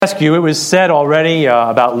Ask you, it was said already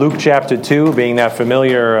about Luke chapter 2 being that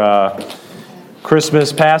familiar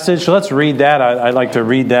Christmas passage. So let's read that. I'd like to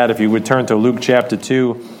read that if you would turn to Luke chapter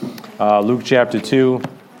 2. Luke chapter 2.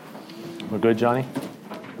 We're good, Johnny?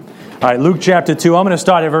 All right, Luke chapter 2. I'm going to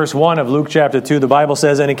start at verse 1 of Luke chapter 2. The Bible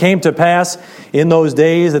says, "And it came to pass in those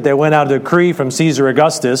days that there went out a decree from Caesar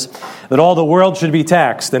Augustus that all the world should be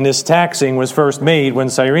taxed. And this taxing was first made when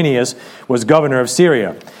Cyrenius was governor of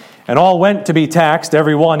Syria. And all went to be taxed,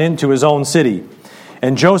 every one into his own city.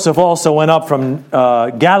 And Joseph also went up from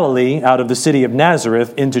Galilee, out of the city of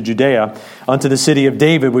Nazareth, into Judea, unto the city of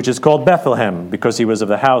David, which is called Bethlehem, because he was of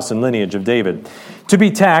the house and lineage of David, to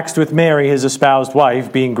be taxed with Mary, his espoused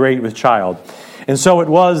wife, being great with child. And so it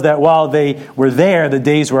was that while they were there, the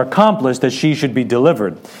days were accomplished that she should be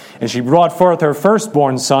delivered. And she brought forth her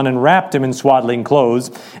firstborn son, and wrapped him in swaddling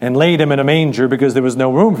clothes, and laid him in a manger, because there was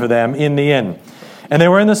no room for them in the inn. And there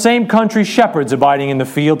were in the same country shepherds abiding in the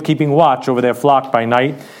field, keeping watch over their flock by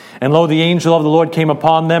night. And lo, the angel of the Lord came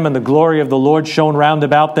upon them, and the glory of the Lord shone round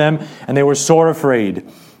about them, and they were sore afraid.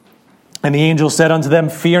 And the angel said unto them,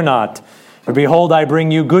 Fear not, for behold, I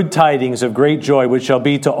bring you good tidings of great joy, which shall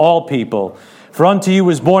be to all people. For unto you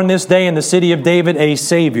was born this day in the city of David a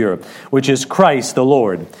Savior, which is Christ the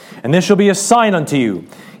Lord. And this shall be a sign unto you.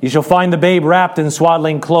 You shall find the babe wrapped in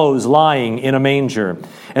swaddling clothes, lying in a manger.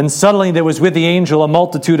 And suddenly there was with the angel a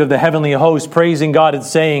multitude of the heavenly host, praising God and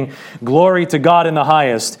saying, Glory to God in the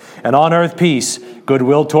highest, and on earth peace,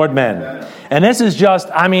 goodwill toward men. And this is just,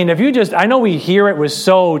 I know we hear it was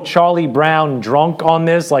so Charlie Brown drunk on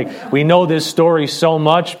this, like we know this story so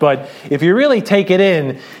much, but if you really take it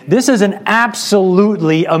in, this is an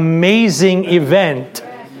absolutely amazing event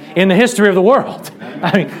in the history of the world.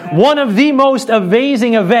 One of the most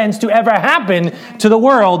amazing events to ever happen to the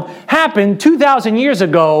world happened 2,000 years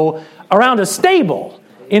ago around a stable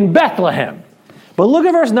in Bethlehem. But look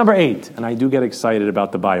at verse number 8. And I do get excited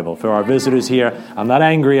about the Bible. For our visitors here, I'm not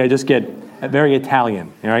angry. I just get very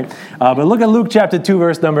Italian. All right? But look at Luke chapter 2,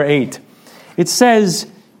 verse number 8. It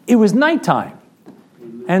says, it was nighttime,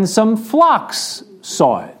 and some flocks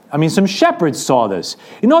saw it. Some shepherds saw this.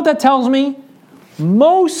 You know what that tells me?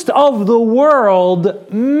 Most of the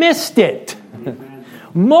world missed it.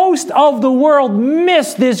 Most of the world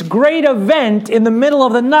missed this great event in the middle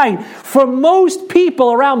of the night. For most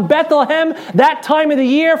people around Bethlehem, that time of the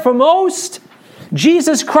year, for most,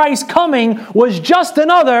 Jesus Christ coming was just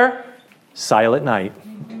another silent night.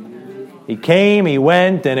 He came, he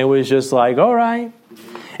went, and it was just like, all right.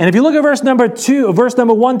 And if you look at verse number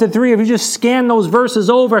 1 to 3, if you just scan those verses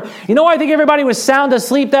over, you know why I think everybody was sound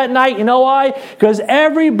asleep that night? You know why? Because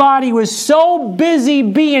everybody was so busy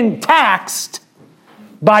being taxed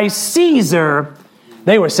by Caesar,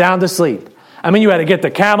 they were sound asleep. You had to get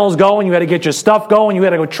the camels going, you had to get your stuff going, you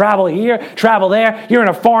had to go travel here, travel there. You're in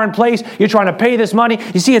a foreign place, you're trying to pay this money.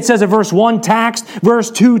 You see, it says in verse 1, taxed,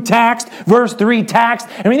 verse 2, taxed, verse 3, taxed.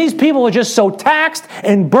 These people are just so taxed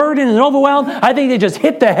and burdened and overwhelmed. I think they just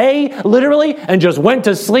hit the hay, literally, and just went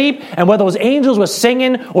to sleep. And whether those angels were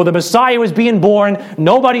singing or the Messiah was being born,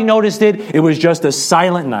 nobody noticed it. It was just a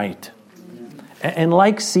silent night. And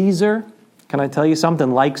like Caesar, can I tell you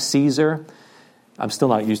something? Like Caesar, I'm still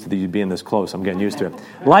not used to you being this close. I'm getting used to it.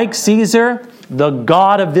 Like Caesar, the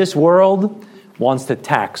God of this world wants to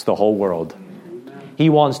tax the whole world. He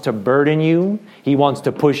wants to burden you. He wants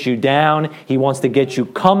to push you down. He wants to get you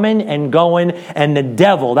coming and going. And the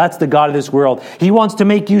devil, that's the God of this world. He wants to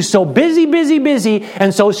make you so busy,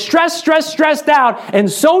 and so stressed out,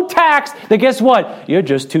 and so taxed that guess what? You're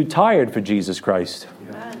just too tired for Jesus Christ.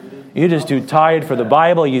 You're just too tired for the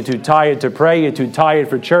Bible. You're too tired to pray. You're too tired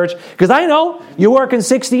for church. Because I know you're working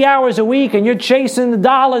 60 hours a week and you're chasing the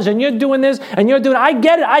dollars and you're doing this and you're doing... I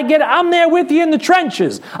get it. I'm there with you in the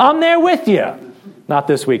trenches. I'm there with you. Not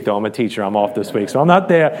this week, though. I'm a teacher. I'm off this week, so I'm not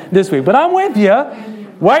there this week. But I'm with you.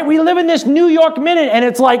 Right? We live in this New York minute and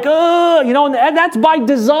it's like, and that's by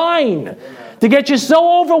design. To get you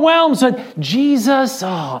so overwhelmed. So, Jesus,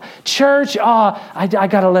 church, I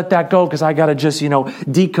got to let that go because I got to just,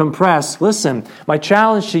 decompress. Listen, my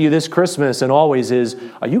challenge to you this Christmas and always is,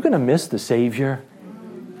 are you going to miss the Savior?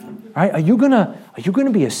 Right? Are you going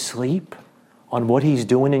to be asleep on what He's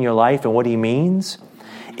doing in your life and what He means?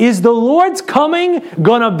 Is the Lord's coming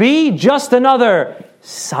going to be just another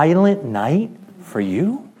silent night for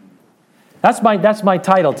you? That's my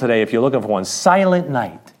title today if you're looking for one. Silent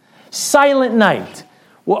Night. Silent night.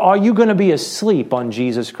 Well, are you going to be asleep on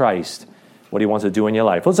Jesus Christ? what he wants to do in your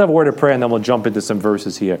life. Let's have a word of prayer, and then we'll jump into some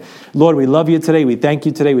verses here. Lord, we love you today. We thank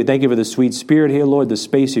you today. We thank you for the sweet spirit here, Lord, the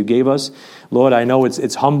space you gave us. Lord, I know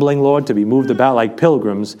it's humbling, Lord, to be moved about like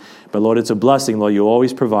pilgrims, but Lord, it's a blessing, Lord. You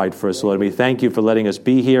always provide for us, Lord. We thank you for letting us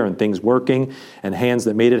be here and things working and hands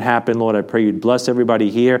that made it happen, Lord. I pray you'd bless everybody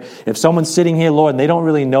here. If someone's sitting here, Lord, and they don't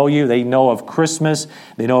really know you, they know of Christmas,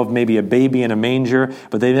 they know of maybe a baby in a manger,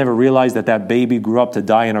 but they never realized that that baby grew up to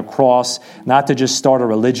die on a cross, not to just start a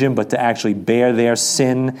religion, but to actually bear their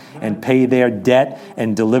sin and pay their debt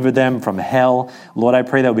and deliver them from hell. Lord, I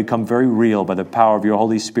pray that will become very real by the power of your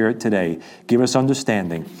Holy Spirit today. Give us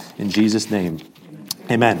understanding. In Jesus' name,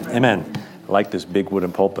 amen. Amen. I like this big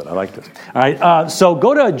wooden pulpit. I like this. All right, so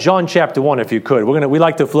go to John chapter 1 if you could. We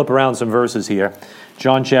like to flip around some verses here.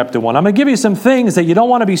 John chapter 1. I'm going to give you some things that you don't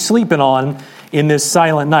want to be sleeping on in this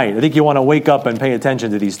silent night. I think you want to wake up and pay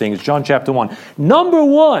attention to these things. John chapter 1. Number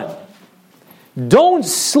 1, don't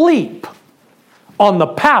sleep on the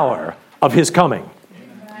power of his coming.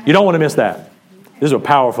 You don't want to miss that. This is a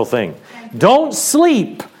powerful thing. Don't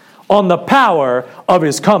sleep on the power of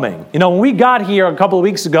his coming. You know, when we got here a couple of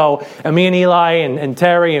weeks ago, and me and Eli and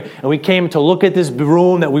Terry, and we came to look at this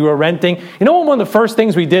room that we were renting, you know what one of the first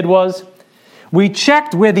things we did was? We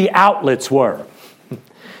checked where the outlets were.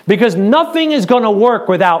 Because nothing is going to work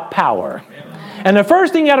without power. And the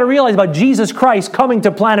first thing you got to realize about Jesus Christ coming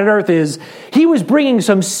to planet Earth is he was bringing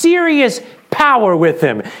some serious power with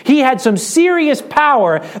him. He had some serious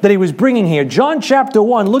power that he was bringing here. John chapter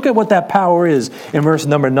 1, look at what that power is in verse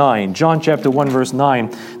number 9. John chapter 1, verse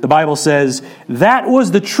 9, the Bible says, that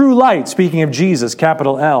was the true light, speaking of Jesus,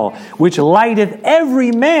 capital L, which lighteth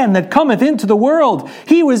every man that cometh into the world.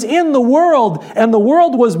 He was in the world, and the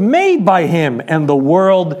world was made by him, and the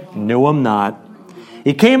world knew him not.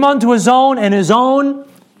 He came unto his own, and his own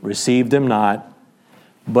received him not.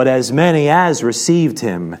 But as many as received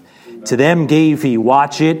him, to them gave he,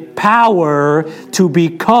 watch it, power to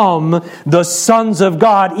become the sons of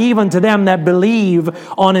God, even to them that believe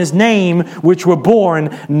on his name, which were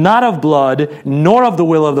born not of blood, nor of the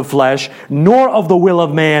will of the flesh, nor of the will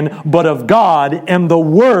of man, but of God. And the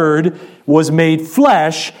Word was made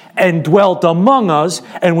flesh and dwelt among us,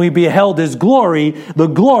 and we beheld his glory, the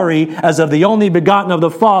glory as of the only begotten of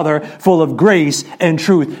the Father, full of grace and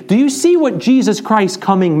truth. Do you see what Jesus Christ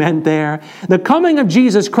coming meant there? The coming of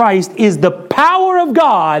Jesus Christ is the power of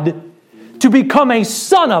God to become a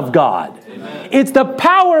son of God. Amen. It's the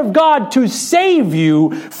power of God to save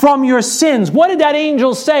you from your sins. What did that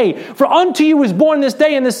angel say? For unto you was born this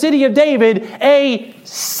day in the city of David a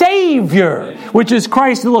Savior, which is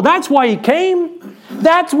Christ the Lord. That's why he came.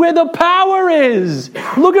 That's where the power is.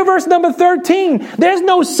 Look at verse number 13. There's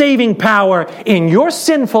no saving power in your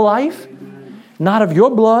sinful life. Not of your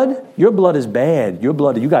blood. Your blood is bad. Your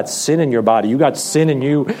blood, you got sin in your body. You got sin in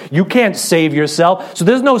you. You can't save yourself. So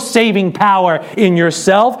there's no saving power in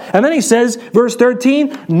yourself. And then he says, verse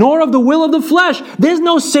 13, nor of the will of the flesh. There's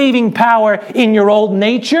no saving power in your old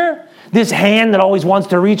nature. This hand that always wants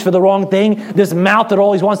to reach for the wrong thing. This mouth that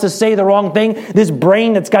always wants to say the wrong thing. This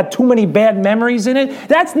brain that's got too many bad memories in it.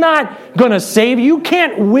 That's not going to save you. You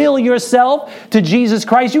can't will yourself to Jesus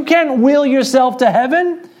Christ. You can't will yourself to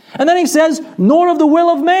heaven. And then he says, nor of the will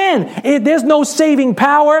of man. There's no saving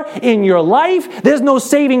power in your life. There's no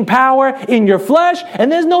saving power in your flesh.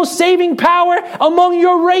 And there's no saving power among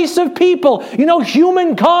your race of people. You know,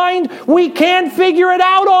 humankind, we can't figure it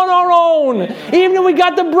out on our own. Even if we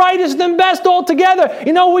got the brightest and best all together,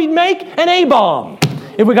 you know, we'd make an A-bomb.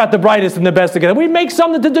 If we got the brightest and the best together, we'd make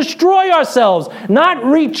something to destroy ourselves, not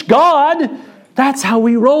reach God. That's how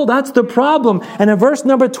we roll. That's the problem. And in verse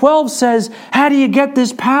number 12 says, how do you get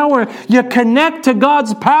this power? You connect to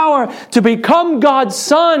God's power to become God's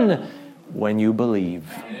son when you believe.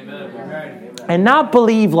 Amen. And not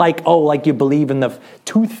believe like you believe in the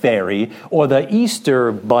tooth fairy or the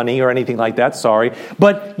Easter bunny or anything like that, sorry.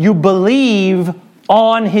 But you believe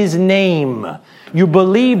on his name. You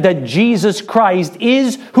believe that Jesus Christ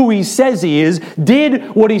is who he says he is, did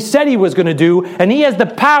what he said he was going to do, and he has the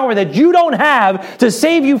power that you don't have to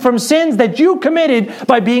save you from sins that you committed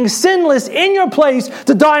by being sinless in your place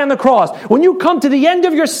to die on the cross. When you come to the end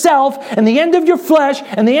of yourself and the end of your flesh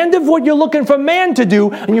and the end of what you're looking for man to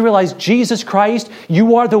do, and you realize, Jesus Christ,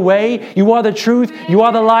 you are the way, you are the truth, you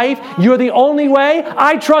are the life, you're the only way,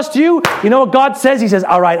 I trust you. You know what God says? He says,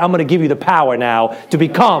 all right, I'm going to give you the power now to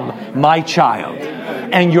become my child.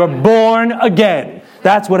 And you're born again.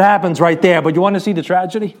 That's what happens right there. But you want to see the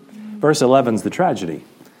tragedy? Verse 11 is the tragedy.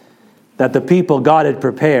 That the people God had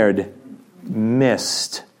prepared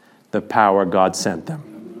missed the power God sent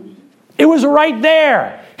them. It was right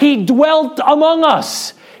there. He dwelt among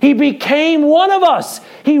us. He became one of us.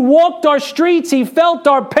 He walked our streets. He felt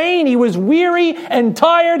our pain. He was weary and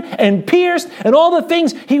tired and pierced and all the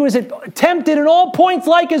things. He was tempted in all points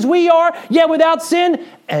like as we are, yet without sin.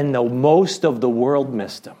 And the most of the world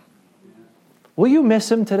missed him. Will you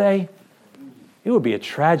miss him today? It would be a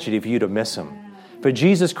tragedy for you to miss him. For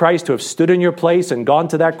Jesus Christ to have stood in your place and gone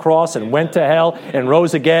to that cross and went to hell and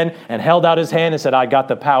rose again and held out his hand and said, I got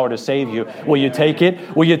the power to save you. Will you take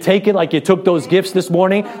it? Will you take it like you took those gifts this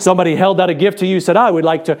morning? Somebody held out a gift to you, said, I would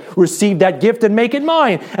like to receive that gift and make it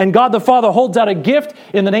mine. And God the Father holds out a gift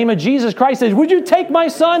in the name of Jesus Christ, says, would you take my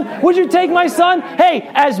son? Would you take my son? Hey,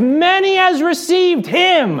 as many as received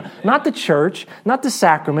him, not the church, not the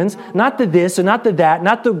sacraments, not the this or not the that,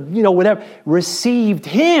 not the, whatever, received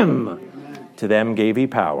him. To them gave he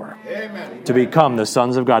power to become the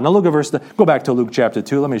sons of God. Now look at go back to Luke chapter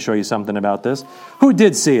 2. Let me show you something about this. Who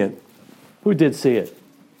did see it? Who did see it?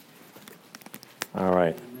 All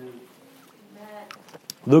right.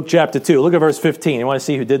 Luke chapter 2. Look at verse 15. You want to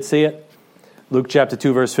see who did see it? Luke chapter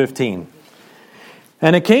 2, verse 15.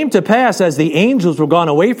 And it came to pass, as the angels were gone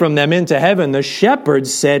away from them into heaven, the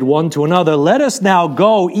shepherds said one to another, let us now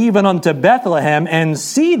go even unto Bethlehem, and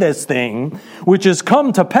see this thing which is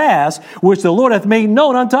come to pass, which the Lord hath made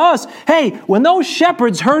known unto us. Hey, when those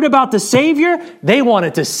shepherds heard about the Savior, they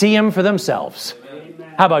wanted to see him for themselves.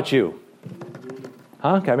 Amen. How about you?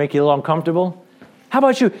 Can I make you a little uncomfortable? How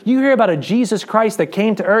about you? You hear about a Jesus Christ that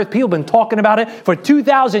came to earth. People have been talking about it for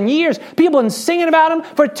 2,000 years. People have been singing about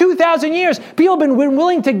him for 2,000 years. People have been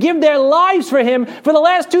willing to give their lives for him for the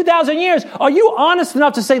last 2,000 years. Are you honest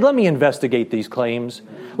enough to say, let me investigate these claims?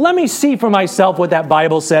 Let me see for myself what that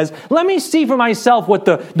Bible says. Let me see for myself what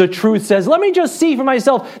the truth says. Let me just see for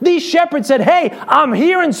myself. These shepherds said, hey, I'm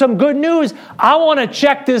hearing some good news. I want to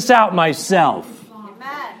check this out myself.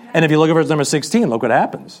 And if you look at verse number 16, look what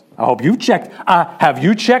happens. I hope you've checked. Have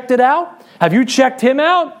you checked it out? Have you checked him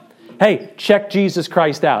out? Hey, check Jesus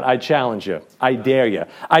Christ out. I challenge you. I dare you.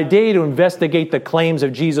 I dare you to investigate the claims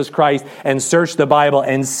of Jesus Christ and search the Bible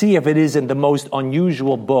and see if it isn't the most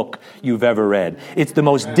unusual book you've ever read. It's the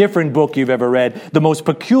most different book you've ever read, the most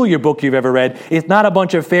peculiar book you've ever read. It's not a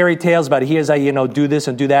bunch of fairy tales about here's how, do this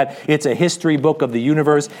and do that. It's a history book of the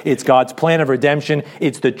universe. It's God's plan of redemption.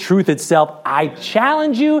 It's the truth itself. I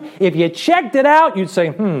challenge you, if you checked it out, you'd say,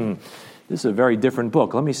 this is a very different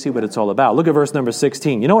book. Let me see what it's all about. Look at verse number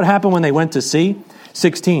 16. You know what happened when they went to see?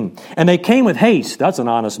 16. And they came with haste. That's an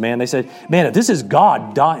honest man. They said, man, if this is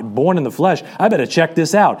God born in the flesh, I better check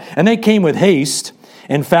this out. And they came with haste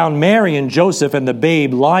and found Mary and Joseph and the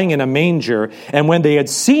babe lying in a manger. And when they had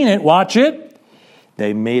seen it, watch it,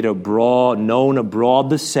 they made known abroad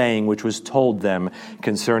the saying which was told them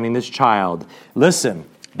concerning this child. Listen,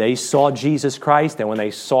 they saw Jesus Christ, and when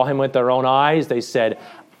they saw him with their own eyes, they said,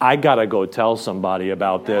 I got to go tell somebody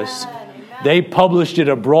about this. They published it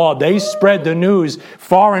abroad. They spread the news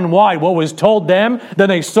far and wide. What was told them, then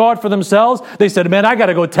they saw it for themselves. They said, man, I got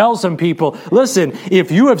to go tell some people. Listen, if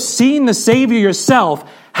you have seen the Savior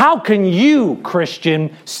yourself, how can you,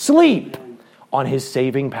 Christian, sleep on his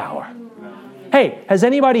saving power? Hey, has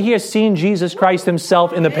anybody here seen Jesus Christ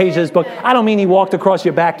himself in the pages of this book? I don't mean he walked across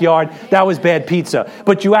your backyard. That was bad pizza.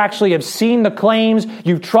 But you actually have seen the claims.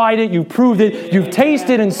 You've tried it. You've proved it. You've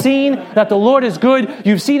tasted and seen that the Lord is good.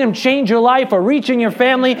 You've seen him change your life or reach in your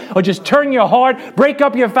family or just turn your heart, break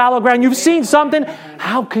up your fallow ground. You've seen something.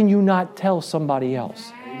 How can you not tell somebody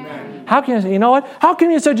else? How can you know what? How come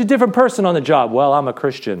you're such a different person on the job? Well, I'm a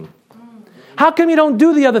Christian. How come you don't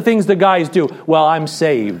do the other things the guys do? Well, I'm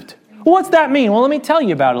saved. Well, what's that mean? Well, let me tell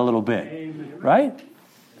you about it a little bit, right?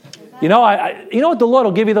 You know what? The Lord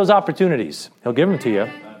will give you those opportunities. He'll give them to you.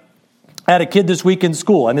 I had a kid this week in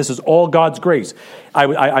school, and this is all God's grace.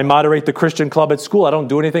 I moderate the Christian club at school. I don't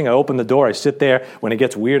do anything. I open the door. I sit there. When it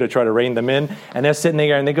gets weird, I try to rein them in. And they're sitting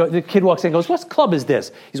there, and the kid walks in and goes, what club is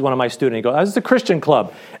this? He's one of my students. He goes, it's the Christian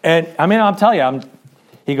club. And I'm telling you,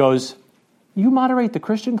 he goes, you moderate the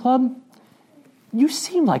Christian club? You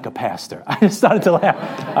seem like a pastor. I just started to laugh.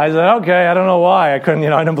 I said, okay, I don't know why. I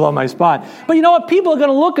didn't blow my spot. But you know what? People are going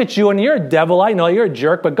to look at you, and you're a devil. I know you're a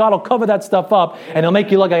jerk, but God will cover that stuff up, and he'll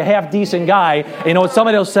make you look like a half-decent guy. And you know what?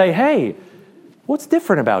 Somebody will say, hey, what's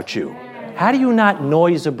different about you? How do you not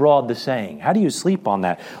noise abroad the saying? How do you sleep on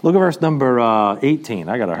that? Look at verse number 18.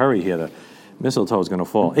 I got to hurry here. The mistletoe is going to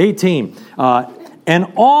fall. 18.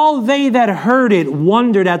 And all they that heard it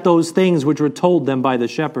wondered at those things which were told them by the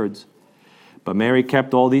shepherds. But Mary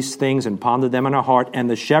kept all these things and pondered them in her heart. And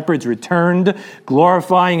the shepherds returned,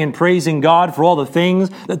 glorifying and praising God for all the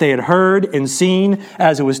things that they had heard and seen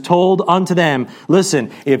as it was told unto them.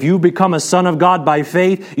 Listen, if you become a son of God by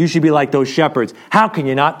faith, you should be like those shepherds. How can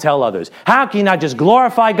you not tell others? How can you not just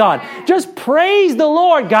glorify God? Just praise the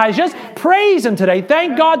Lord, guys. Just praise Him today.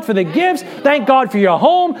 Thank God for the gifts. Thank God for your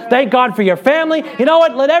home. Thank God for your family. You know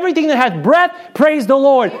what? Let everything that has breath praise the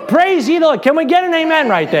Lord. Praise ye the Lord. Can we get an amen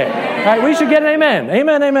right there? All right, we should get an amen.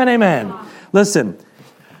 Amen, amen, amen. Listen,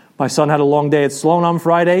 my son had a long day at Sloan on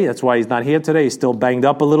Friday. That's why he's not here today. He's still banged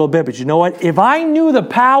up a little bit. But you know what? If I knew the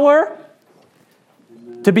power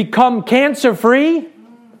to become cancer-free,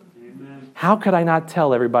 how could I not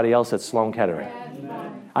tell everybody else at Sloan Kettering?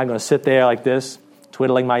 I'm going to sit there like this,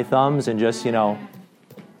 twiddling my thumbs and just,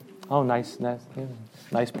 oh, nice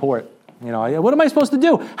port. What am I supposed to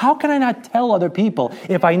do? How can I not tell other people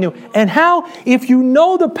if I knew? And if you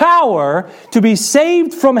know the power to be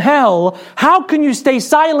saved from hell, how can you stay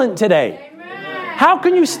silent today? How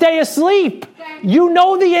can you stay asleep? You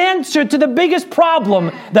know the answer to the biggest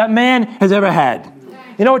problem that man has ever had.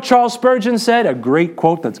 You know what Charles Spurgeon said? A great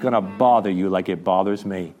quote that's going to bother you like it bothers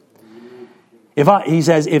me. He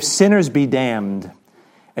says, if sinners be damned,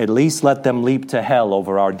 at least let them leap to hell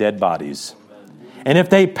over our dead bodies. And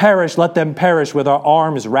if they perish, let them perish with our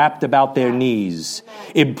arms wrapped about their knees,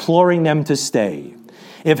 imploring them to stay.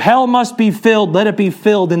 If hell must be filled, let it be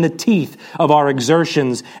filled in the teeth of our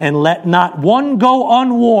exertions, and let not one go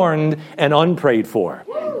unwarned and unprayed for.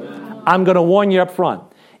 I'm going to warn you up front.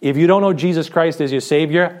 If you don't know Jesus Christ as your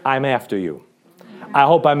Savior, I'm after you. I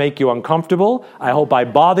hope I make you uncomfortable. I hope I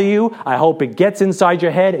bother you. I hope it gets inside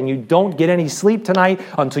your head and you don't get any sleep tonight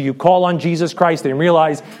until you call on Jesus Christ and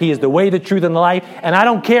realize He is the way, the truth, and the life. And I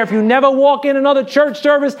don't care if you never walk in another church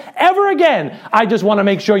service ever again. I just want to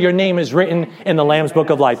make sure your name is written in the Lamb's Book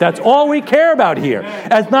of Life. That's all we care about here.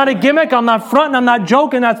 That's not a gimmick. I'm not fronting. I'm not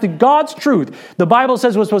joking. That's the God's truth. The Bible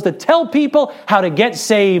says we're supposed to tell people how to get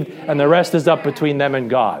saved, and the rest is up between them and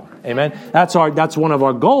God. Amen? That's one of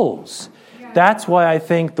our goals. That's why I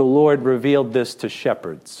think the Lord revealed this to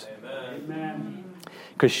shepherds.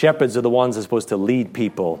 Because shepherds are the ones that are supposed to lead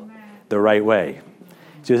people the right way.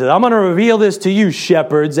 So He says, I'm going to reveal this to you,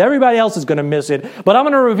 shepherds. Everybody else is going to miss it. But I'm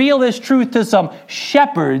going to reveal this truth to some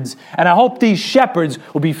shepherds. And I hope these shepherds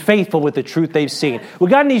will be faithful with the truth they've seen. We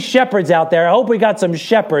got any shepherds out there? I hope we got some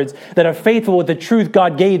shepherds that are faithful with the truth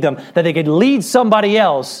God gave them, that they could lead somebody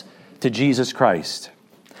else to Jesus Christ.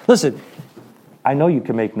 Listen, I know you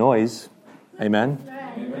can make noise. Amen?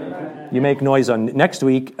 You make noise on next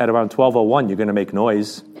week at around 12:01. You're going to make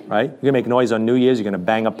noise, right? You're going to make noise on New Year's. You're going to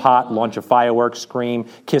bang a pot, launch a firework, scream,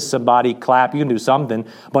 kiss somebody, clap. You can do something.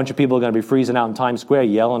 A bunch of people are going to be freezing out in Times Square,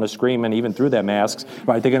 yelling or screaming, even through their masks,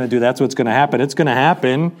 right? They're going to do that's what's going to happen. It's going to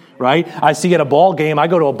happen, right? I see at a ball game. I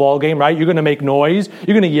go to a ball game, right? You're going to make noise.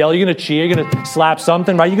 You're going to yell. You're going to cheer. You're going to slap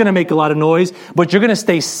something, right? You're going to make a lot of noise, but you're going to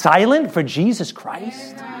stay silent for Jesus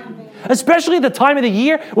Christ. Especially at the time of the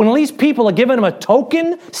year when at least people are giving Him a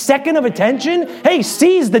token second of attention. Hey,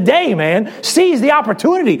 seize the day, man. Seize the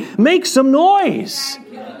opportunity. Make some noise.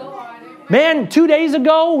 Man, 2 days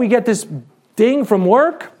ago, we get this thing from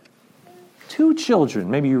work. 2 children,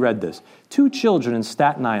 maybe you read this. 2 children in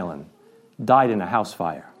Staten Island died in a house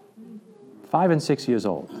fire. 5 and 6 years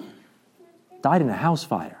old. Died in a house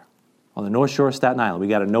fire on the North Shore of Staten Island. We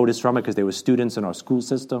got a notice from it because they were students in our school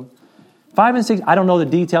system. 5 and 6, I don't know the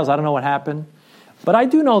details. I don't know what happened. But I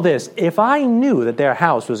do know this. If I knew that their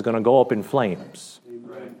house was going to go up in flames,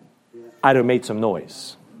 I'd have made some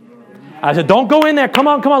noise. I said, don't go in there. Come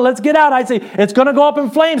on, let's get out. I'd say, it's going to go up in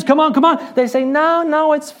flames. Come on. They say,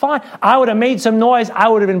 no, it's fine. I would have made some noise. I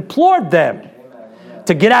would have implored them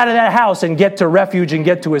to get out of that house and get to refuge and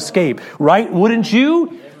get to escape. Right? Wouldn't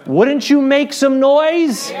you? Wouldn't you make some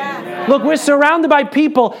noise? Yeah. Look, we're surrounded by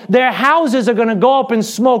people. Their houses are going to go up in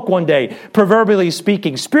smoke one day, proverbially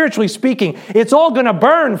speaking, spiritually speaking. It's all going to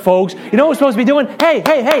burn, folks. You know what we're supposed to be doing? Hey,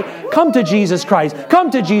 come to Jesus Christ. Come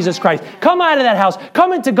to Jesus Christ. Come out of that house.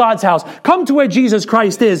 Come into God's house. Come to where Jesus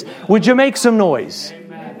Christ is. Would you make some noise?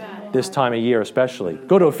 Amen. This time of year especially.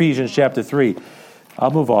 Go to Ephesians chapter 3. I'll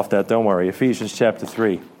move off that, don't worry. Ephesians chapter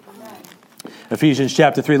 3. Ephesians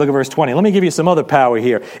chapter 3, look at verse 20. Let me give you some other power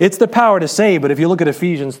here. It's the power to save, but if you look at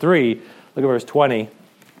Ephesians 3, look at verse 20.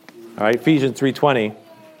 All right, Ephesians 3:20.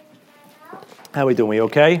 How are we doing? We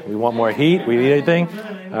okay? We want more heat? We need anything?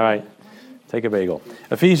 All right, take a bagel.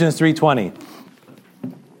 Ephesians 3:20.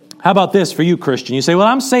 How about this for you, Christian? You say, well,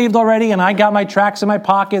 I'm saved already, and I got my tracts in my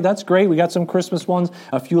pocket. That's great. We got some Christmas ones,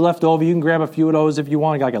 a few left over. You can grab a few of those if you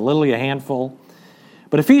want. Like literally a handful.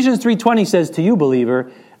 But Ephesians 3:20 says to you,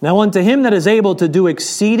 believer, now unto Him that is able to do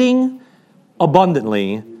exceeding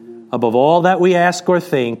abundantly above all that we ask or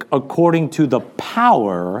think, according to the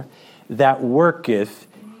power that worketh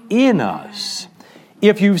in us.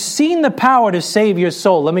 If you've seen the power to save your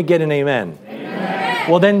soul, let me get an amen. Amen.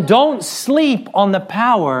 Well, then don't sleep on the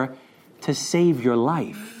power to save your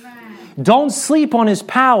life. Don't sleep on His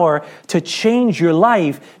power to change your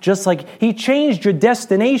life, just like He changed your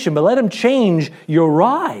destination, but let Him change your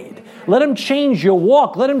ride. Let Him change your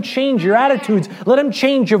walk. Let Him change your attitudes. Let Him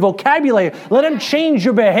change your vocabulary. Let Him change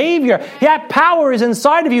your behavior. That power is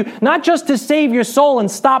inside of you, not just to save your soul and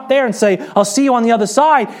stop there and say, I'll see you on the other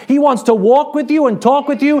side. He wants to walk with you and talk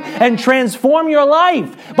with you and transform your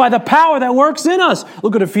life by the power that works in us.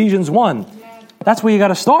 Look at Ephesians 1. That's where you got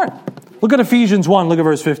to start. Look at Ephesians 1. Look at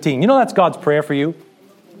verse 15. You know that's God's prayer for you?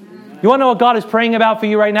 You want to know what God is praying about for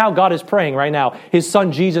you right now? God is praying right now. His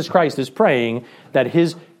Son, Jesus Christ, is praying that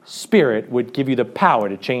His Spirit would give you the power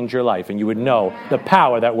to change your life, and you would know the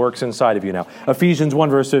power that works inside of you now. Ephesians 1,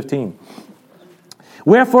 verse 15.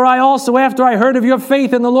 Wherefore I also, after I heard of your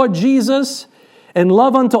faith in the Lord Jesus and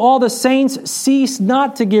love unto all the saints, cease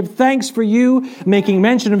not to give thanks for you, making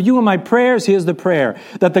mention of you in my prayers. Here's the prayer.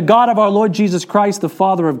 That the God of our Lord Jesus Christ, the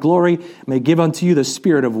Father of glory, may give unto you the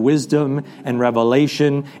spirit of wisdom and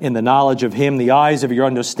revelation in the knowledge of Him, the eyes of your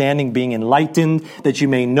understanding being enlightened, that you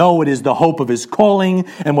may know what is the hope of His calling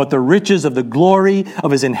and what the riches of the glory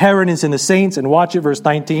of His inheritance in the saints. And watch it, verse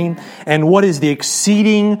 19. And what is the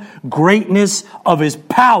exceeding greatness of His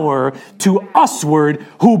power to usward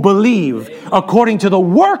who believe, according to the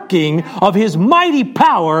working of His mighty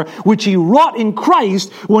power, which He wrought in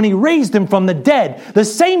Christ when He raised Him from the dead. The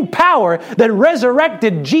same power that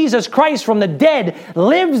resurrected Jesus Christ from the dead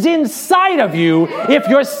lives inside of you if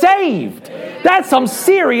you're saved. That's some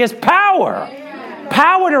serious power.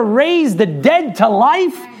 Power to raise the dead to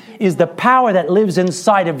life is the power that lives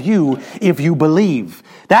inside of you if you believe.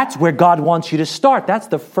 That's where God wants you to start. That's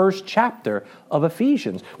the first chapter of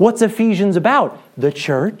Ephesians. What's Ephesians about? The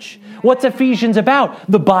church. What's Ephesians about?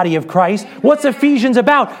 The body of Christ. What's Ephesians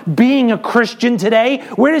about? Being a Christian today.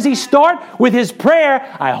 Where does he start? With his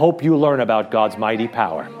prayer. I hope you learn about God's mighty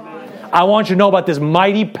power. I want you to know about this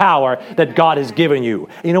mighty power that God has given you.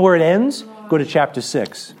 You know where it ends? Go to chapter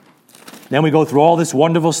 6. Then we go through all this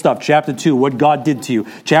wonderful stuff. Chapter 2, what God did to you.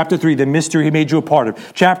 Chapter 3, the mystery He made you a part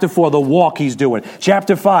of. Chapter 4, the walk He's doing.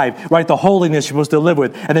 Chapter 5, right, the holiness you're supposed to live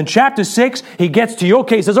with. And then chapter 6, He gets to you.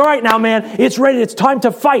 Okay, He says, all right now, man, it's ready. It's time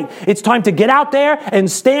to fight. It's time to get out there and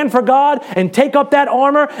stand for God and take up that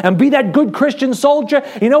armor and be that good Christian soldier.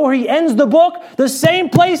 You know where He ends the book? The same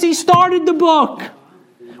place He started the book.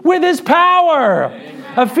 With His power.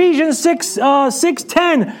 Ephesians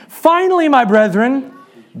 6:10. Finally, my brethren,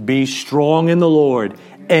 be strong in the Lord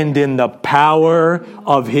and in the power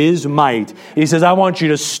of His might. He says, I want you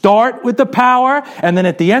to start with the power, and then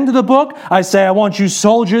at the end of the book, I say, I want you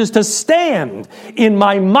soldiers to stand in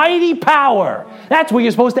my mighty power. That's where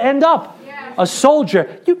you're supposed to end up. A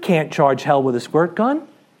soldier, you can't charge hell with a squirt gun.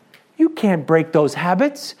 You can't break those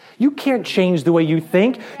habits. You can't change the way you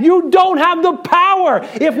think. You don't have the power.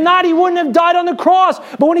 If not, He wouldn't have died on the cross.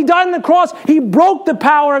 But when He died on the cross, He broke the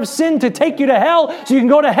power of sin to take you to hell so you can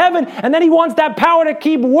go to heaven. And then He wants that power to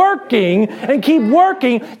keep working and keep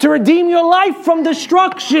working to redeem your life from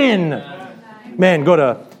destruction. Man,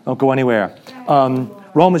 don't go anywhere.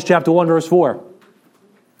 Romans chapter 1, verse 4.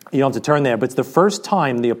 You don't have to turn there, but it's the first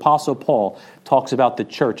time the Apostle Paul talks about the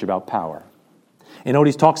church, about power. You know what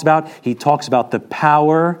he talks about? He talks about the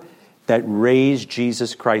power that raised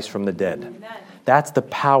Jesus Christ from the dead. Amen. That's the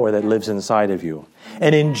power that lives inside of you.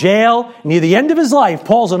 And in jail, near the end of his life,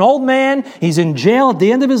 Paul's an old man. He's in jail at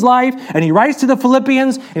the end of his life. And he writes to the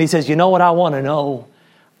Philippians and he says, you know what I want to know?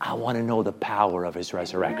 I want to know the power of His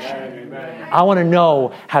resurrection. Amen. I want to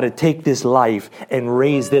know how to take this life and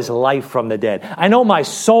raise this life from the dead. I know my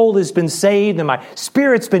soul has been saved and my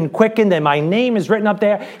spirit's been quickened and my name is written up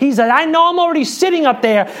there. He said, I know I'm already sitting up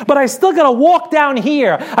there, but I still got to walk down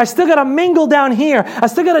here. I still got to mingle down here. I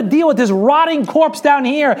still got to deal with this rotting corpse down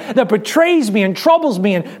here that betrays me and troubles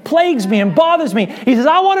me and plagues me and bothers me. He says,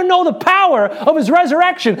 I want to know the power of His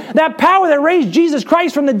resurrection. That power that raised Jesus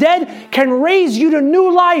Christ from the dead can raise you to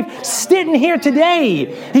new life. Sitting here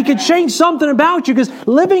today, He could change something about you because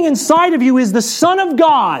living inside of you is the Son of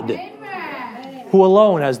God. Amen. Who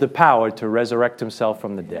alone has the power to resurrect Himself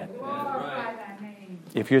from the dead.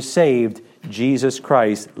 If you're saved, Jesus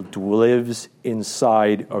Christ lives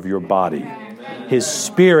inside of your body. His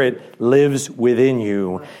Spirit lives within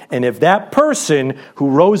you. And if that person who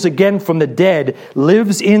rose again from the dead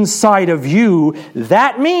lives inside of you,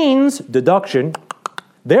 that means, deduction,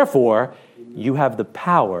 therefore, you have the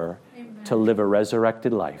power to live a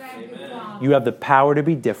resurrected life. You have the power to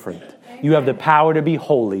be different. You have the power to be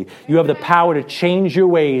holy. You have the power to change your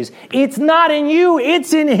ways. It's not in you,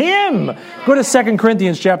 it's in Him. Go to 2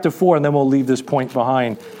 Corinthians chapter 4, and then we'll leave this point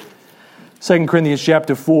behind. 2 Corinthians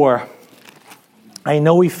chapter 4. I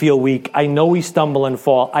know we feel weak. I know we stumble and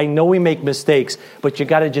fall. I know we make mistakes. But you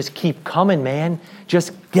got to just keep coming, man.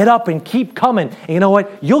 Just get up and keep coming. And you know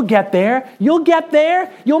what? You'll get there. You'll get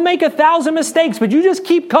there. You'll make 1,000 mistakes. But you just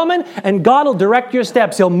keep coming, and God will direct your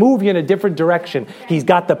steps. He'll move you in a different direction. He's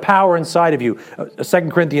got the power inside of you.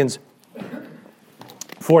 2 Corinthians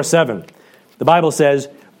 4:7. The Bible says,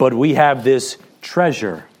 but we have this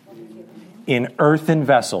treasure in earthen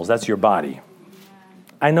vessels. That's your body.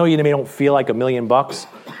 I know you don't feel like $1 million,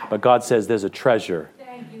 but God says there's a treasure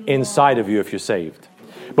inside of you if you're saved.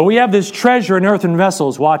 But we have this treasure in earthen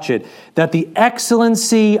vessels, watch it, that the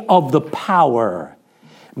excellency of the power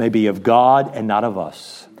may be of God and not of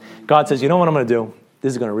us. God says, you know what I'm going to do?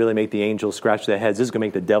 This is going to really make the angels scratch their heads. This is going to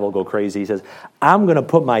make the devil go crazy. He says, I'm going to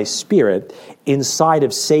put my spirit inside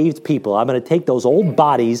of saved people. I'm going to take those old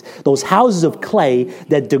bodies, those houses of clay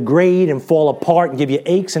that degrade and fall apart and give you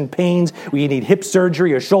aches and pains where you need hip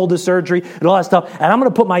surgery or shoulder surgery and all that stuff. And I'm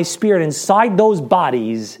going to put my spirit inside those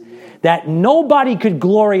bodies that nobody could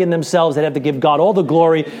glory in themselves. They'd have to give God all the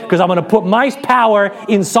glory, because I'm going to put my power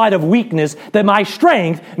inside of weakness, that my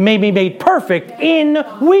strength may be made perfect in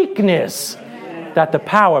weakness, that the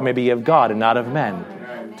power may be of God and not of men.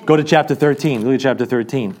 Go to chapter 13. Look at chapter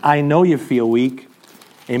 13. I know you feel weak.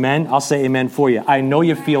 Amen. I'll say amen for you. I know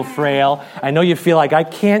you feel frail. I know you feel like, I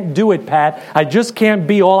can't do it, Pat. I just can't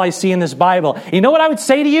be all I see in this Bible. You know what I would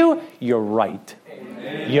say to you? You're right.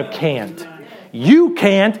 You can't. You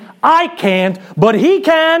can't. I can't. But He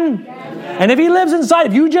can. And if He lives inside,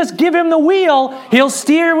 if you just give Him the wheel, He'll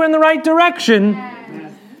steer you in the right direction.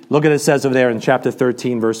 Look at it says over there in chapter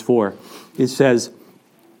 13, verse 4. It says,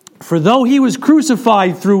 for though He was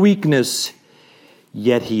crucified through weakness,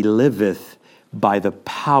 yet He liveth by the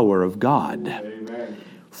power of God. Amen.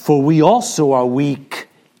 For we also are weak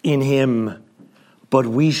in Him, but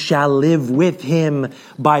we shall live with Him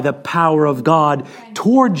by the power of God.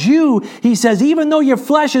 Towards you, He says, even though your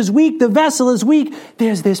flesh is weak, the vessel is weak,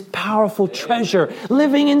 there's this powerful treasure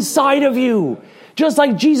living inside of you. Just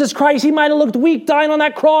like Jesus Christ, He might have looked weak dying on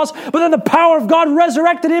that cross, but then the power of God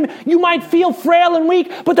resurrected Him. You might feel frail and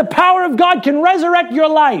weak, but the power of God can resurrect your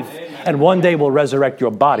life. And one day will resurrect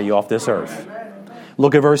your body off this earth.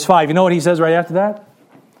 Look at verse 5. You know what He says right after that?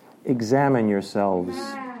 Examine yourselves,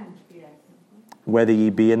 whether ye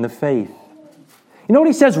be in the faith. You know what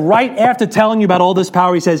He says right after telling you about all this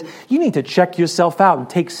power? He says, you need to check yourself out and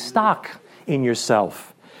take stock in yourself.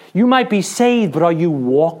 You might be saved, but are you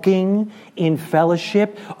walking in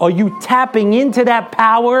fellowship? Are you tapping into that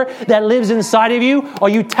power that lives inside of you? Or are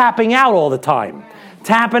you tapping out all the time?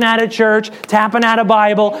 Tapping out of church, tapping out of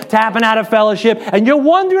Bible, tapping out of fellowship, and you're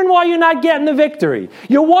wondering why you're not getting the victory.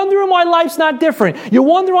 You're wondering why life's not different. You're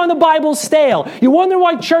wondering why the Bible's stale. You wonder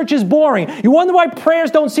why church is boring. You wonder why prayers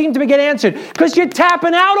don't seem to get answered. Because you're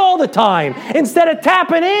tapping out all the time instead of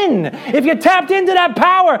tapping in. If you tapped into that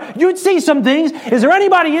power, you'd see some things. Is there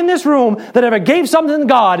anybody in this room that ever gave something to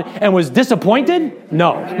God and was disappointed?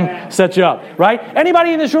 No. Set you up, right?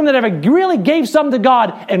 Anybody in this room that ever really gave something to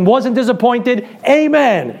God and wasn't disappointed? Amen.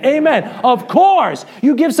 Amen. Of course,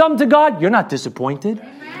 you give something to God, you're not disappointed.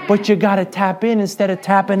 But you got to tap in instead of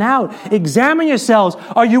tapping out. Examine yourselves.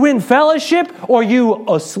 Are you in fellowship or are you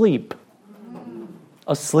asleep?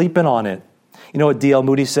 Sleeping on it. You know what D.L.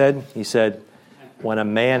 Moody said? He said, when a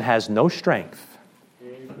man has no strength,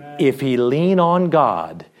 if he lean on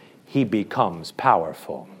God, he becomes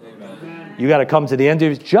powerful. You got to come to the end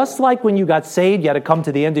of it. Just like when you got saved, you got to come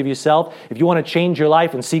to the end of yourself. If you want to change your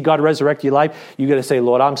life and see God resurrect your life, you got to say,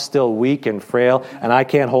 Lord, I'm still weak and frail, and I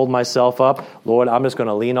can't hold myself up. Lord, I'm just going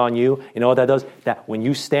to lean on you. You know what that does? That when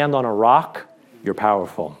you stand on a rock, you're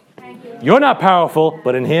powerful. You're not powerful,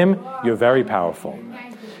 but in Him, you're very powerful.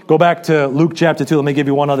 Go back to Luke chapter 2. Let me give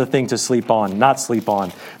you one other thing to sleep on, not sleep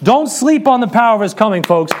on. Don't sleep on the power of His coming,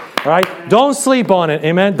 folks. All right? Don't sleep on it.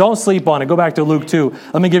 Amen? Don't sleep on it. Go back to Luke 2.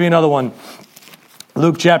 Let me give you another one.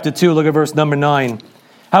 Luke chapter 2, look at verse number 9.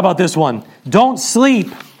 How about this one? Don't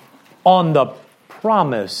sleep on the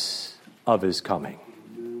promise of His coming.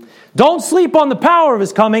 Don't sleep on the power of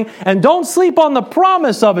His coming, and don't sleep on the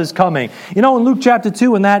promise of His coming. You know, in Luke chapter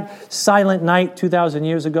 2, in that silent night 2,000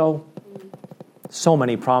 years ago, so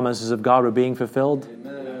many promises of God were being fulfilled.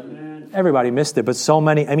 Amen. Everybody missed it, but so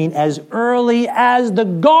many. I mean, as early as the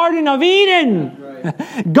Garden of Eden,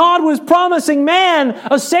 right. God was promising man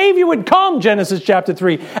a Savior would come, Genesis chapter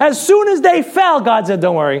 3. As soon as they fell, God said,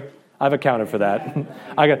 don't worry, I've accounted for that.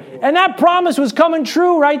 And that promise was coming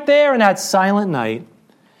true right there in that silent night.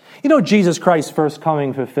 You know, Jesus Christ's first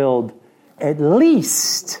coming fulfilled at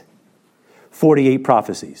least 48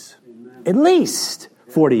 prophecies. At least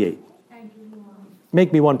 48.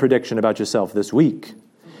 Make me one prediction about yourself this week.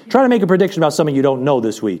 Try to make a prediction about somebody you don't know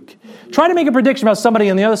this week. Try to make a prediction about somebody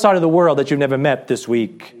on the other side of the world that you've never met this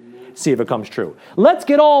week. See if it comes true. Let's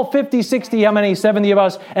get all 50, 60, how many, 70 of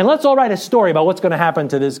us, and let's all write a story about what's going to happen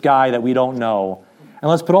to this guy that we don't know. And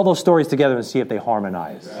let's put all those stories together and see if they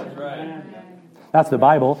harmonize. That's right. That's the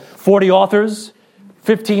Bible. 40 authors,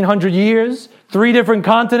 1,500 years, 3 different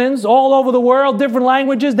continents, all over the world, different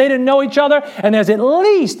languages. They didn't know each other. And there's at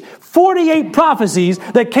least 48 prophecies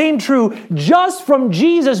that came true just from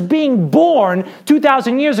Jesus being born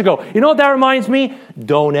 2,000 years ago. You know what that reminds me?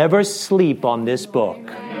 Don't ever sleep on this book.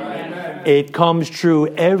 It comes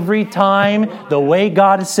true every time, the way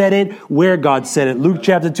God said it, where God said it. Luke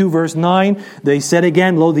chapter 2, verse 9, they said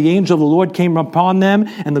again, Lo, the angel of the Lord came upon them,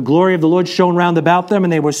 and the glory of the Lord shone round about them,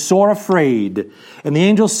 and they were sore afraid. And the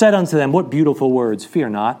angel said unto them, what beautiful words, fear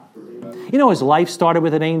not. You know, his life started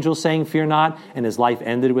with an angel saying, fear not, and his life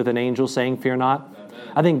ended with an angel saying, fear not.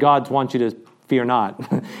 I think God wants you to fear not.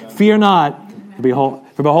 Fear not.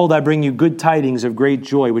 For behold, I bring you good tidings of great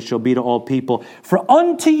joy, which shall be to all people. For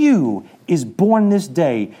unto you is born this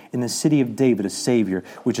day in the city of David a Savior,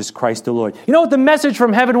 which is Christ the Lord. You know what the message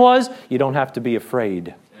from heaven was? You don't have to be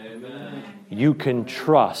afraid. Amen. You can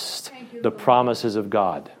trust the promises of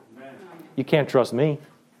God. You can't trust me,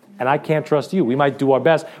 and I can't trust you. We might do our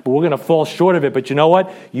best, but we're going to fall short of it. But you know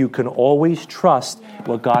what? You can always trust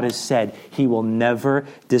what God has said. He will never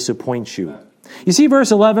disappoint you. You see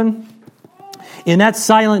verse 11? In that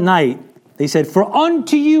silent night, they said, for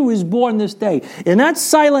unto you is born this day. In that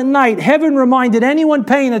silent night, heaven reminded anyone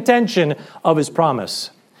paying attention of his promise.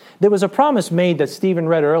 There was a promise made that Stephen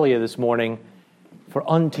read earlier this morning. For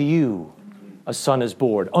unto you a son is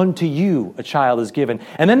born. Unto you a child is given.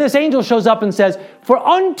 And then this angel shows up and says, for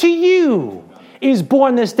unto you is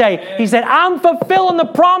born this day. He said, I'm fulfilling the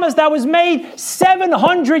promise that was made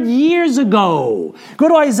 700 years ago. Go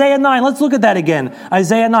to Isaiah 9. Let's look at that again.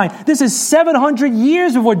 Isaiah 9. This is 700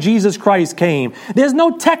 years before Jesus Christ came. There's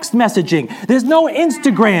no text messaging. There's no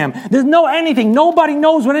Instagram. There's no anything. Nobody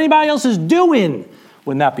knows what anybody else is doing.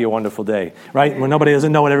 Wouldn't that be a wonderful day, right? When nobody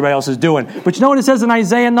doesn't know what everybody else is doing. But you know what it says in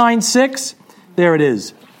Isaiah 9:6? There it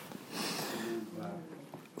is.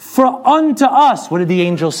 For unto us, what did the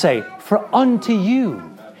angel say? For unto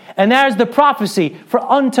you. And there's the prophecy, for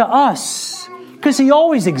unto us. Because he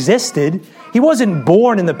always existed. He wasn't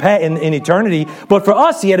born in eternity, but for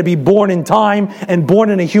us, he had to be born in time and born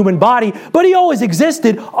in a human body. But he always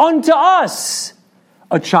existed. Unto us,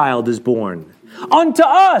 a child is born. Unto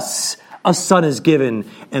us, a son is given,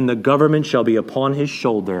 and the government shall be upon his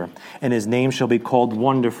shoulder, and his name shall be called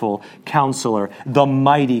Wonderful, Counselor, the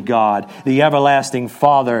Mighty God, the Everlasting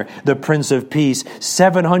Father, the Prince of Peace.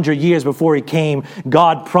 700 years before he came,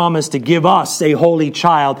 God promised to give us a holy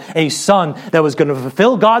child, a son that was going to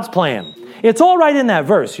fulfill God's plan. It's all right in that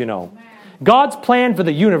verse, you know. God's plan for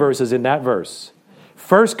the universe is in that verse.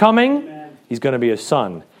 First coming, he's going to be a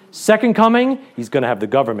son. Second coming, he's going to have the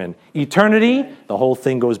government. Eternity, the whole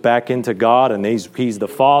thing goes back into God, and he's the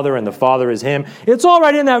Father, and the Father is him. It's all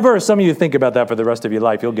right in that verse. Some of you think about that for the rest of your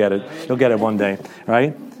life. You'll get it. You'll get it one day,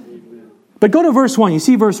 right? But go to verse 1. You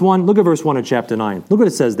see verse 1? Look at verse 1 of chapter 9. Look what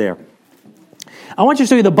it says there. I want you to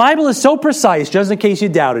show you the Bible is so precise, just in case you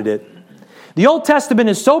doubted it. The Old Testament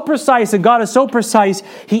is so precise, and God is so precise,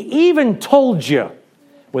 he even told you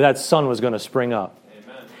where that sun was going to spring up.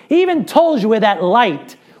 Amen. He even told you where that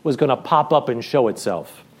light was going to pop up and show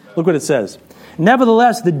itself. Look what it says.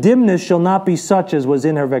 Nevertheless, the dimness shall not be such as was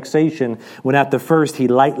in her vexation, when at the first he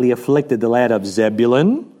lightly afflicted the land of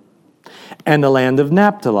Zebulun and the land of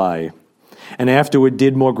Naphtali, and afterward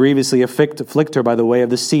did more grievously afflict her by the way of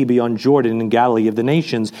the sea beyond Jordan in Galilee of the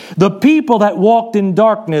nations. The people that walked in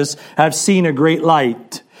darkness have seen a great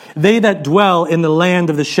light. They that dwell in the land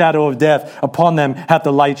of the shadow of death, upon them hath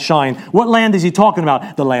the light shine. What land is he talking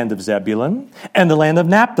about? The land of Zebulun and the land of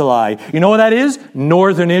Naphtali. You know what that is?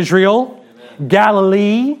 Northern Israel,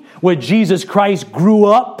 Galilee, where Jesus Christ grew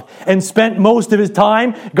up and spent most of his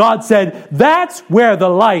time. God said, that's where the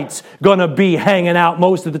light's going to be hanging out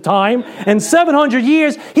most of the time. And 700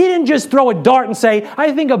 years, he didn't just throw a dart and say,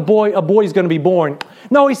 I think a boy's going to be born.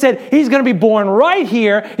 No, he said, he's going to be born right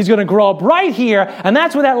here. He's going to grow up right here. And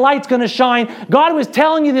that's where that light's going to shine. God was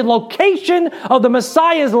telling you the location of the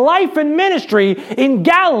Messiah's life and ministry in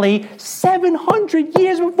Galilee 700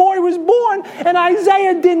 years before he was born. And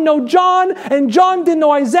Isaiah didn't know John, and John didn't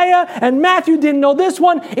know Isaiah, and Matthew didn't know this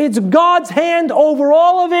one. It's God's hand over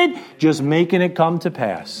all of it, just making it come to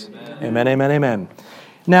pass. Amen, amen, amen.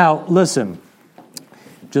 Now, listen.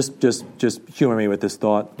 just humor me with this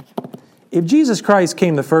thought. If Jesus Christ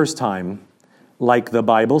came the first time, like the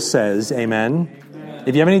Bible says, amen?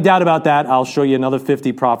 If you have any doubt about that, I'll show you another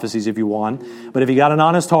 50 prophecies if you want. But if you got an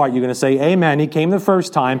honest heart, you're going to say, amen, he came the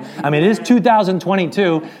first time. I mean, it is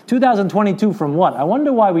 2022. 2022 from what? I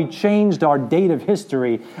wonder why we changed our date of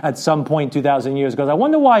history at some point 2,000 years ago. I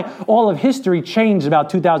wonder why all of history changed about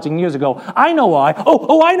 2,000 years ago. I know why.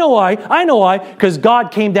 I know why. I know why. Because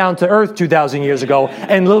God came down to earth 2,000 years ago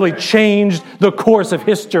and literally changed the course of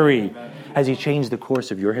history. Has he changed the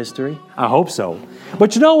course of your history? I hope so.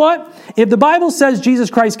 But you know what? If the Bible says Jesus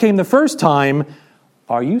Christ came the first time,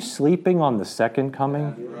 are you sleeping on the second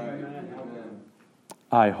coming?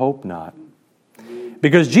 I hope not.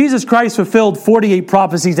 Because Jesus Christ fulfilled 48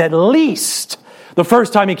 prophecies at least the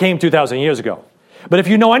first time he came 2,000 years ago. But if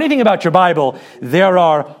you know anything about your Bible, there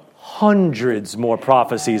are hundreds more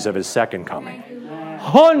prophecies of his second coming.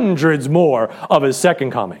 Hundreds more of his second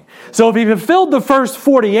coming. So if he fulfilled the first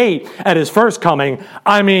 48 at his first coming,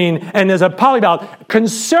 and there's probably about,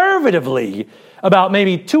 conservatively, about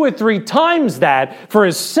maybe 2 or 3 times that for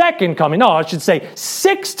his second coming. No, I should say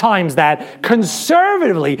 6 times that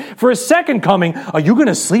conservatively for his second coming. Are you going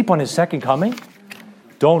to sleep on his second coming?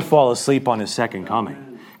 Don't fall asleep on his second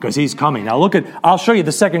coming, because he's coming. Now I'll show you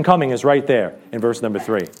the second coming is right there in verse number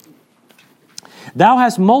 3. Thou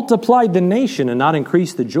hast multiplied the nation and not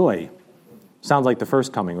increased the joy. Sounds like the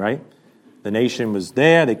first coming, right? The nation was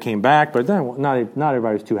there, they came back, but then not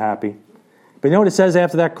everybody was too happy. But you know what it says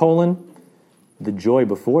after that, colon? The joy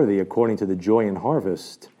before thee, according to the joy in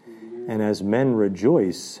harvest. And as men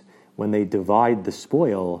rejoice when they divide the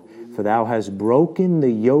spoil, for thou hast broken the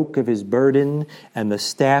yoke of his burden and the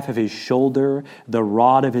staff of his shoulder, the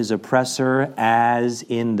rod of his oppressor, as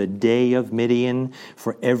in the day of Midian.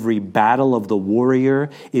 For every battle of the warrior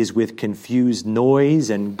is with confused noise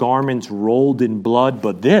and garments rolled in blood.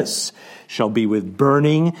 But this shall be with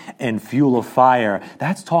burning and fuel of fire.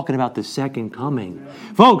 That's talking about the second coming.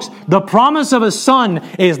 Folks, the promise of a son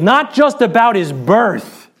is not just about his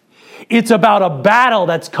birth. It's about a battle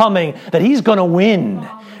that's coming that he's going to win.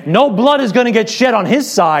 No blood is going to get shed on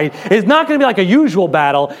his side. It's not going to be like a usual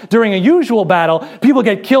battle. During a usual battle, people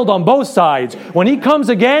get killed on both sides. When he comes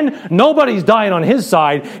again, nobody's dying on his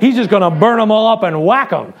side. He's just going to burn them all up and whack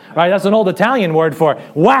them. Right? That's an old Italian word for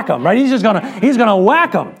whack them. Right? He's going to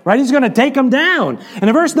whack them. Right? He's going to take them down. And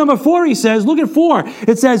in verse number 4, he says, look at 4.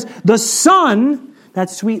 It says, the Son, that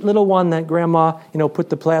sweet little one that Grandma, put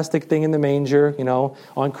the plastic thing in the manger,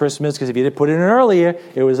 on Christmas, because if you didn't put it in earlier,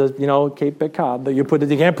 it was a, Cape Cod, but you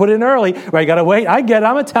can't put it in early, right? You got to wait. I get it.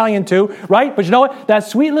 I'm Italian too, right? But you know what? That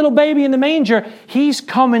sweet little baby in the manger, he's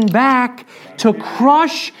coming back to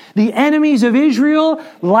crush the enemies of Israel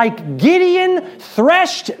like Gideon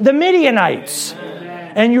threshed the Midianites.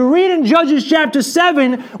 And you read in Judges chapter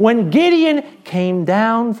 7, when Gideon came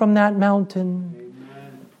down from that mountain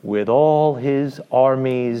with all his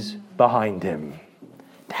armies behind him.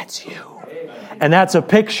 That's you. And that's a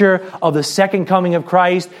picture of the second coming of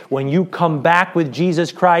Christ, when you come back with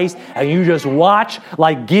Jesus Christ and you just watch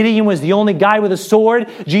like Gideon was the only guy with a sword.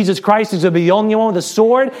 Jesus Christ is going to be the only one with a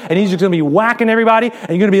sword, and he's just going to be whacking everybody, and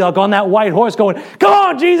you're going to be like on that white horse going, come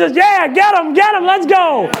on, Jesus, yeah, get him, let's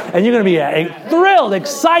go. And you're going to be thrilled,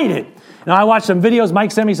 excited. Now, I watched some videos.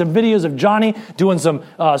 Mike sent me some videos of Johnny doing some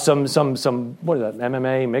what is that,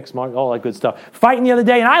 MMA, mixed martial, all that good stuff. Fighting the other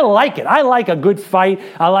day, and I like it. I like a good fight.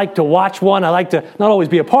 I like to watch one. I like to not always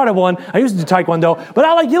be a part of one. I used to do Taekwondo,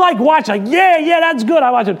 but you like watch. Like, yeah, that's good.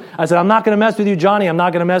 I watch it. I said, I'm not going to mess with you, Johnny. I'm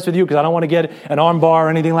not going to mess with you because I don't want to get an arm bar or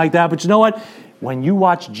anything like that. But you know what? When you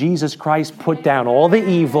watch Jesus Christ put down all the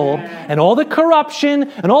evil and all the corruption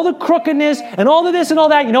and all the crookedness and all the this and all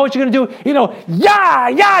that, you know what you're going to do? You're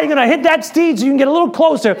going to hit that steed so you can get a little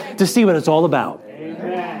closer to see what it's all about.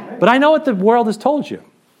 Amen. But I know what the world has told you.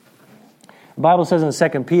 The Bible says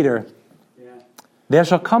in 2 Peter, there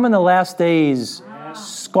shall come in the last days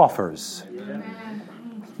scoffers,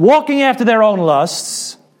 walking after their own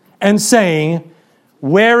lusts and saying,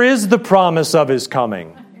 where is the promise of his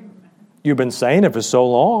coming? You've been saying it for so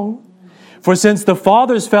long. For since the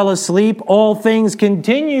fathers fell asleep, all things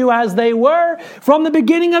continue as they were from the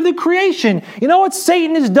beginning of the creation. You know what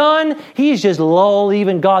Satan has done? He's just lulled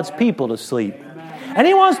even God's people to sleep. And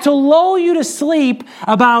he wants to lull you to sleep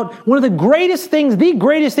about one of the greatest things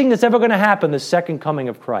that's ever going to happen, the second coming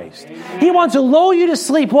of Christ. He wants to lull you to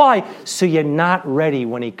sleep. Why? So you're not ready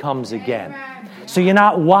when he comes again. So you're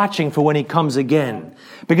not watching for when he comes again.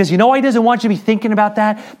 Because you know why he doesn't want you to be thinking about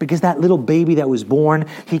that? Because that little baby that was born,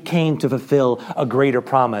 he came to fulfill a greater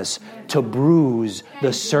promise, to bruise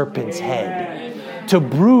the serpent's head. to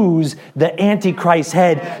bruise the Antichrist's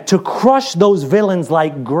head, to crush those villains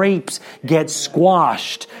like grapes get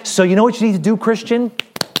squashed. So you know what you need to do, Christian?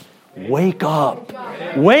 Wake up.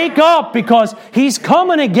 Wake up, because he's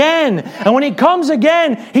coming again. And when he comes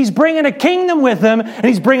again, he's bringing a kingdom with him, and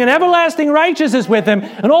he's bringing everlasting righteousness with him,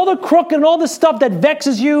 and all the crook and all the stuff that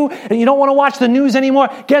vexes you and you don't want to watch the news anymore.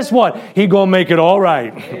 Guess what? He gonna make it all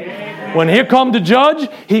right. When here come the judge,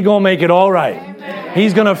 he gonna make it all right.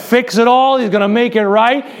 He's gonna fix it all. He's gonna make it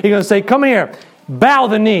right. He's gonna say, come here. Bow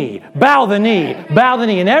the knee, bow the knee, bow the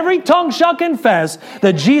knee. And every tongue shall confess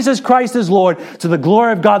that Jesus Christ is Lord, to the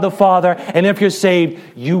glory of God the Father. And if you're saved,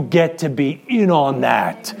 you get to be in on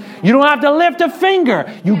that. You don't have to lift a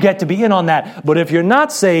finger. You get to be in on that. But if you're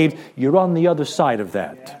not saved, you're on the other side of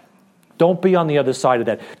that. Don't be on the other side of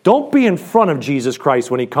that. Don't be in front of Jesus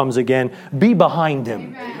Christ when he comes again. Be behind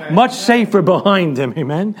him. Amen. Much safer behind him.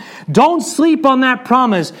 Amen. Don't sleep on that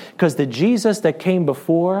promise, because the Jesus that came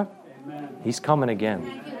before, he's coming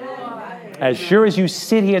again. As sure as you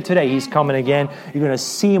sit here today, he's coming again. You're going to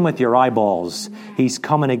see him with your eyeballs. He's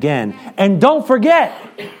coming again. And don't forget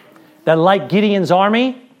that, like Gideon's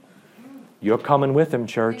army, you're coming with him,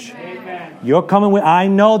 church. Amen. You're coming with. I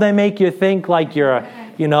know they make you think like you're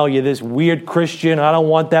this weird Christian. I don't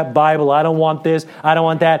want that Bible. I don't want this. I don't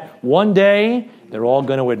want that. One day, they're all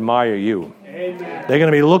going to admire you. Amen. They're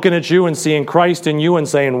going to be looking at you and seeing Christ in you and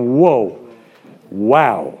saying, whoa,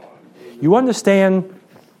 wow. You understand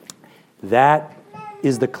that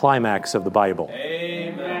is the climax of the Bible.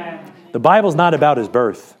 Amen. The Bible's not about his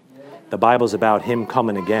birth. The Bible's about him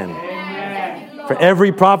coming again. Amen. For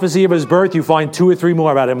every prophecy of his birth, you find 2 or 3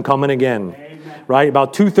 more about him coming again. Amen. Right?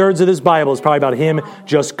 About 2/3 of this Bible is probably about him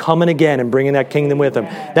just coming again and bringing that kingdom with him.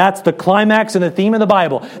 That's the climax and the theme of the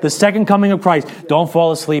Bible. The second coming of Christ. Don't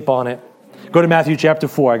fall asleep on it. Go to Matthew chapter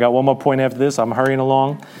 4. I got one more point after this. I'm hurrying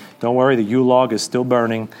along. Don't worry, the U-log is still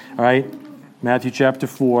burning. All right? Matthew chapter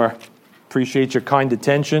 4. Appreciate your kind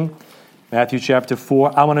attention. Matthew chapter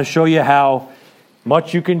 4. I want to show you how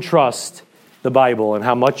much you can trust the Bible and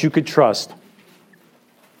how much you could trust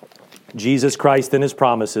Jesus Christ and his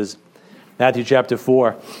promises. Matthew chapter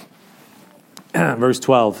 4, verse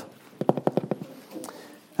 12.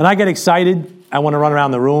 And I get excited. I want to run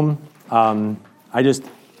around the room.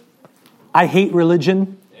 I hate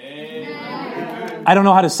religion. Amen. I don't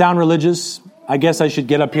know how to sound religious. I guess I should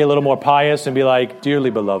get up here a little more pious and be like, dearly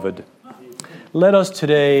beloved, let us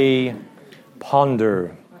today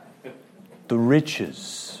ponder the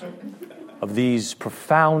riches of these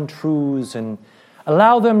profound truths and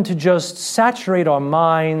allow them to just saturate our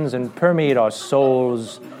minds and permeate our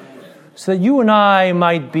souls so that you and I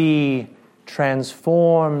might be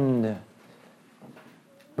transformed,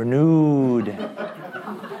 renewed,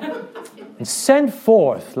 and sent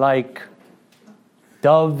forth like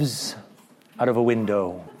doves out of a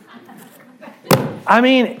window. I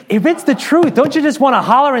mean, if it's the truth, don't you just want to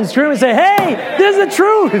holler and scream and say, hey, this is the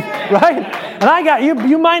truth, right? And I got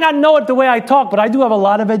you might not know it the way I talk, but I do have a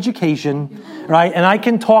lot of education, right? And I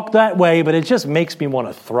can talk that way, but it just makes me want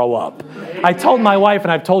to throw up. I told my wife,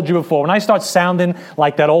 and I've told you before, when I start sounding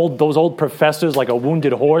like those old professors, like a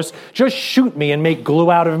wounded horse, just shoot me and make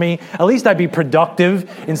glue out of me. At least I'd be productive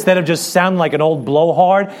instead of just sounding like an old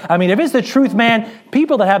blowhard. I mean, if it's the truth, man,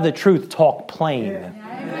 people that have the truth talk plain.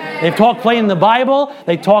 They've talked plain in the Bible.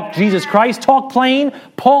 They talk Jesus Christ talk plain.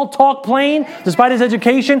 Paul talked plain despite his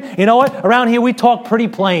education. You know what? Around here we talk pretty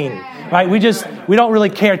plain. Right? We don't really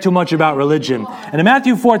care too much about religion. And in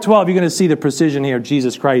Matthew 4:12, you're going to see the precision here of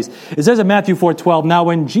Jesus Christ. It says in Matthew 4:12, now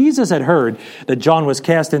when Jesus had heard that John was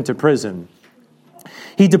cast into prison,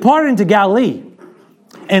 he departed into Galilee.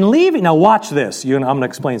 And leaving, now watch this. I'm going to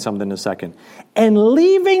explain something in a second. And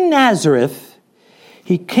leaving Nazareth,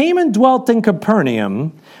 he came and dwelt in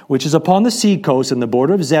Capernaum, which is upon the sea coast in the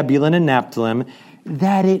border of Zebulun and Naphtali,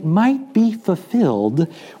 that it might be fulfilled,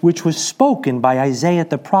 which was spoken by Isaiah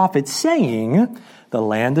the prophet, saying, the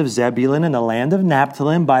land of Zebulun and the land of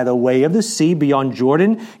Naphtali, by the way of the sea beyond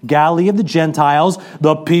Jordan, Galilee of the Gentiles,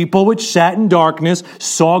 the people which sat in darkness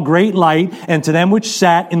saw great light, and to them which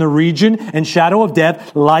sat in the region and shadow of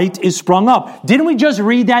death, light is sprung up. Didn't we just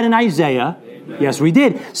read that in Isaiah? Yes, we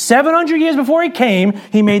did. 700 years before he came,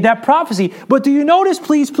 he made that prophecy. But do you notice,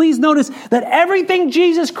 please notice, that everything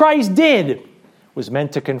Jesus Christ did was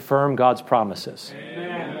meant to confirm God's promises.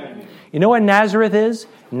 Amen. You know what Nazareth is?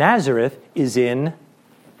 Nazareth is in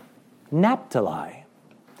Naphtali.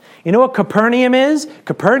 You know what Capernaum is?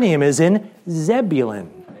 Capernaum is in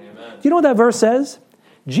Zebulun. Amen. Do you know what that verse says?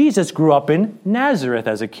 Jesus grew up in Nazareth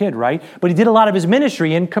as a kid, right? But he did a lot of his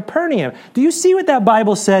ministry in Capernaum. Do you see what that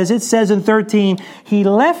Bible says? It says in 13, he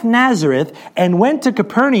left Nazareth and went to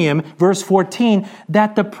Capernaum, verse 14,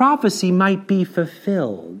 that the prophecy might be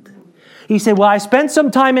fulfilled. He said, well, I spent some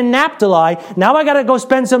time in Naphtali. Now I got to go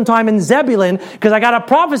spend some time in Zebulun because I got a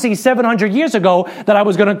prophecy 700 years ago that I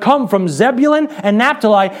was going to come from Zebulun and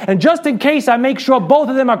Naphtali. And just in case I make sure both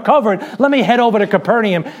of them are covered, let me head over to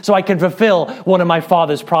Capernaum so I can fulfill one of my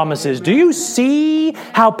Father's promises. Do you see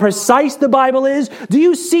how precise the Bible is? Do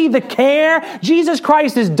you see the care? Jesus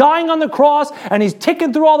Christ is dying on the cross and he's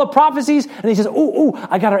ticking through all the prophecies and he says,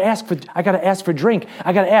 I got to ask for drink.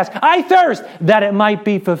 I got to ask. I thirst that it might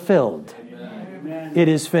be fulfilled. It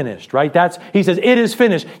is finished, right? He says, it is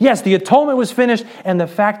finished. Yes, the atonement was finished, and the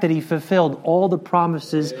fact that he fulfilled all the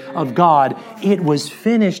promises of God, it was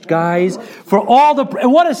finished, guys.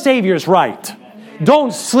 And what a Savior's right.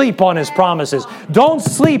 Don't sleep on his promises. Don't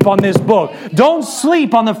sleep on this book. Don't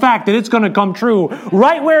sleep on the fact that it's going to come true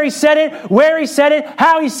right where he said it,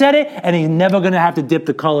 how he said it, and he's never going to have to dip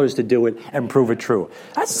the colors to do it and prove it true.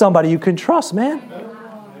 That's somebody you can trust, man.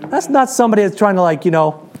 That's not somebody that's trying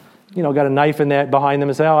to got a knife in there behind them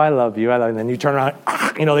and say, I love you. And then you turn around,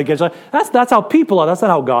 they get you. That's how people are. That's not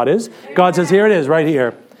how God is. God says, here it is, right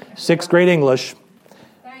here. 6th grade English,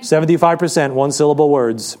 75%, one-syllable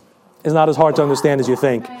words. It's not as hard to understand as you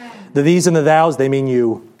think. The these and the thous, they mean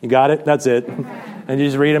you. You got it? That's it. And you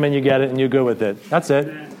just read them and you get it and you're good with it. That's it.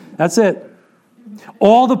 That's it.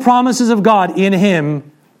 All the promises of God in him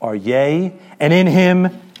are yea, and in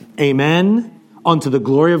him, amen, unto the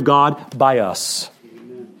glory of God by us.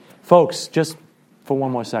 Folks, just for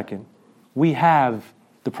one more second, we have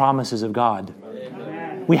the promises of God.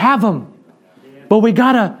 Amen. We have them, but we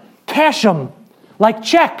got to cash them like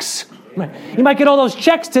checks. You might get all those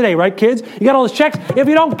checks today, right, kids? You got all those checks. If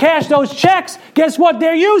you don't cash those checks, guess what?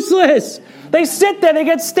 They're useless. They sit there. They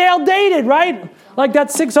get stale dated, right? Like that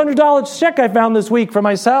 $600 check I found this week for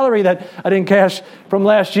my salary that I didn't cash from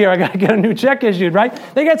last year. I got to get a new check issued, right?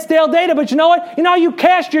 They get stale dated, but you know what? You know how you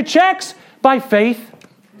cashed your checks? By faith.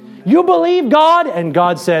 You believe God, and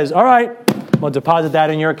God says, all right, we'll deposit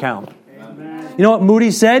that in your account. Amen. You know what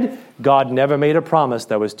Moody said? God never made a promise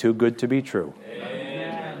that was too good to be true.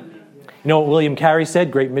 Amen. You know what William Carey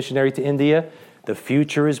said, great missionary to India? The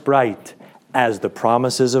future is bright as the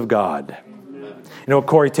promises of God. Amen. You know what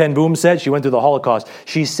Corrie ten Boom said? She went through the Holocaust.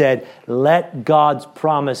 She said, let God's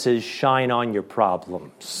promises shine on your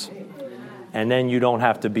problems. And then you don't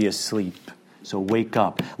have to be asleep. So wake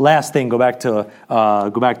up. Last thing, go back to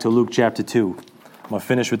Luke chapter 2. I'm going to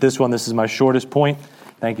finish with this one. This is my shortest point.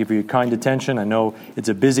 Thank you for your kind attention. I know it's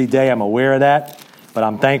a busy day. I'm aware of that. But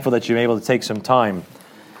I'm thankful that you're able to take some time.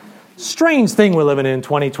 Strange thing we're living in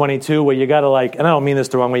 2022 where you got to and I don't mean this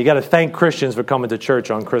the wrong way, you got to thank Christians for coming to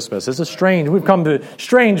church on Christmas. We've come to a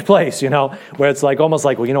strange place, where it's almost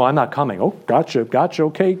like, I'm not coming. Oh, gotcha,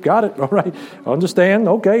 okay, got it, all right, understand,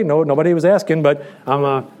 okay, no, nobody was asking, but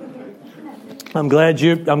I'm glad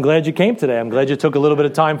you came today. I'm glad you took a little bit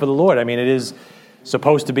of time for the Lord. I mean, it is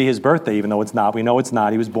supposed to be his birthday, even though it's not. We know it's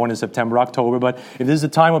not. He was born in September, October. But if this is a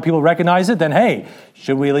time when people recognize it, then hey,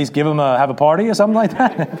 should we at least have a party or something like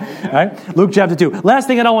that? All right? Luke chapter 2. Last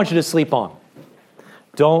thing I don't want you to sleep on.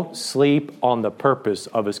 Don't sleep on the purpose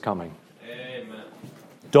of his coming. Amen.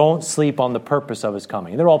 Don't sleep on the purpose of his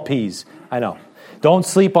coming. They're all P's, I know. Don't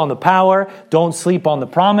sleep on the power, don't sleep on the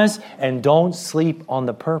promise, and don't sleep on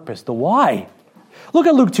the purpose. The why. Look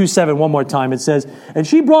at Luke 2:7 one more time. It says, and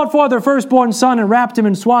she brought forth her firstborn son and wrapped him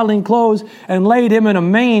in swaddling clothes and laid him in a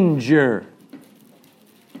manger.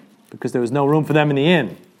 Because there was no room for them in the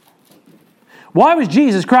inn. Why was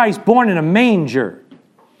Jesus Christ born in a manger?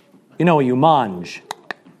 You mange.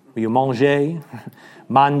 You manger.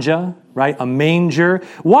 Manja, right? A manger.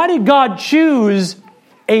 Why did God choose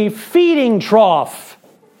a feeding trough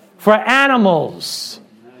for animals?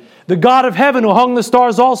 The God of heaven who hung the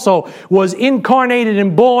stars also was incarnated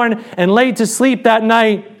and born and laid to sleep that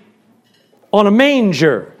night on a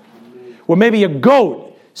manger where maybe a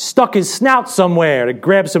goat stuck his snout somewhere to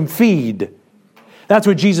grab some feed. That's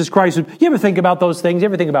what Jesus Christ would. You ever think about those things? You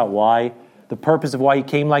ever think about why? The purpose of why he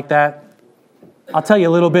came like that? I'll tell you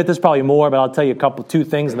a little bit. There's probably more, but I'll tell you two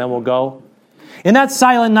things and then we'll go. In that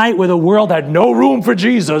silent night where the world had no room for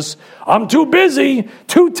Jesus, I'm too busy,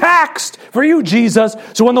 too taxed for you, Jesus.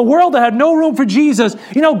 So when the world had no room for Jesus,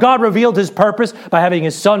 God revealed his purpose by having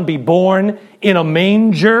his son be born in a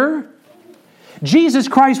manger. Jesus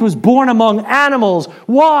Christ was born among animals.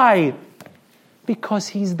 Why? Because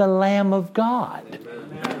he's the Lamb of God.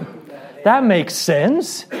 That makes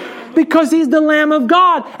sense. Because he's the Lamb of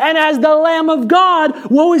God. And as the Lamb of God,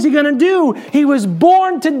 what was he going to do? He was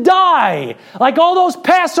born to die. Like all those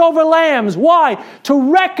Passover lambs. Why?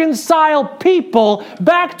 To reconcile people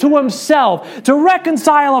back to himself. To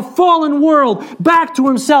reconcile a fallen world back to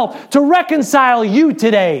himself. To reconcile you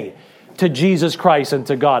today to Jesus Christ and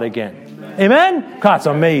to God again. Amen? That's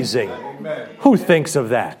amazing. Amen. Who thinks of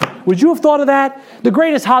that? Would you have thought of that? The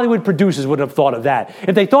greatest Hollywood producers wouldn't have thought of that.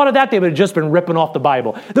 If they thought of that, they would have just been ripping off the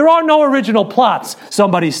Bible. There are no original plots,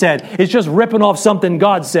 somebody said. It's just ripping off something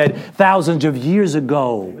God said thousands of years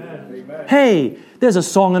ago. Amen. Hey, there's a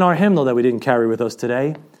song in our hymnal that we didn't carry with us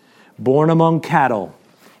today. Born among cattle,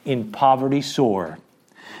 in poverty sore,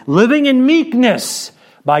 living in meekness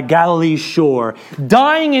by Galilee's shore,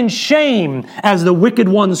 dying in shame as the wicked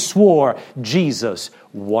one swore, Jesus,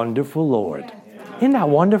 wonderful Lord. Isn't that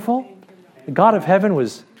wonderful? The God of heaven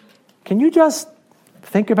was, can you just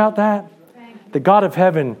think about that? The God of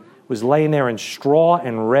heaven was laying there in straw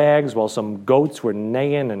and rags while some goats were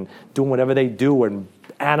neighing and doing whatever they do, and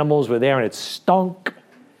animals were there and it stunk.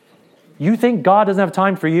 You think God doesn't have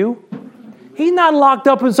time for you? He's not locked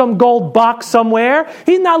up in some gold box somewhere.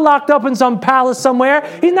 He's not locked up in some palace somewhere.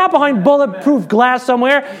 He's not behind bulletproof glass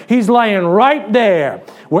somewhere. He's laying right there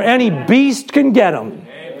where any beast can get him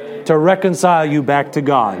to reconcile you back to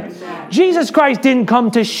God. Jesus Christ didn't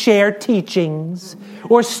come to share teachings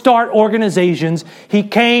or start organizations. He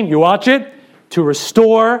came, you watch it, to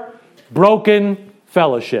restore broken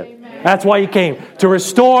fellowship. That's why he came, to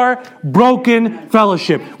restore broken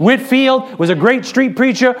fellowship. Whitefield was a great street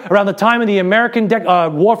preacher around the time of the American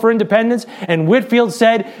War for Independence, and Whitefield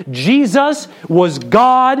said, Jesus was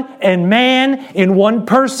God and man in one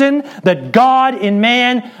person, that God and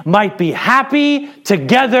man might be happy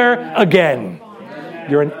together again.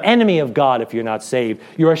 You're an enemy of God if you're not saved.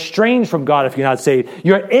 You're estranged from God if you're not saved.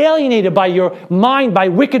 You're alienated by your mind by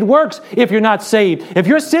wicked works if you're not saved. If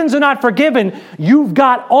your sins are not forgiven, you've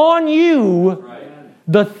got on you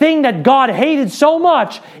the thing that God hated so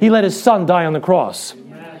much, he let his son die on the cross.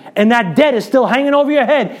 And that debt is still hanging over your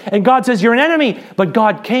head. And God says you're an enemy. But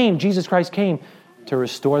God came, Jesus Christ came to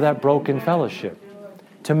restore that broken fellowship,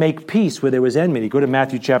 to make peace where there was enmity. Go to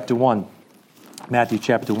Matthew chapter 1. Matthew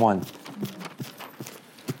chapter 1.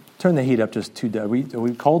 Turn the heat up just 2. Are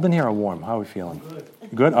we cold in here or warm? How are we feeling?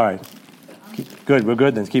 Good? All right. Good. We're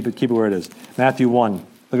good then. Keep it where it is. Matthew 1. Look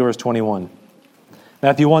at verse 21.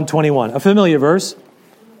 Matthew 1:21. A familiar verse.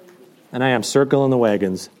 And I am circling the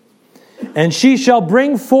wagons. And she shall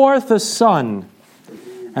bring forth a son,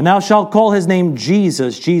 and thou shalt call his name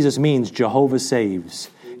Jesus. Jesus means Jehovah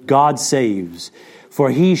saves. God saves. For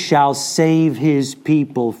he shall save his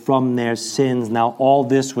people from their sins. Now all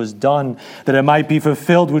this was done that it might be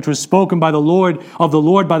fulfilled, which was spoken by the Lord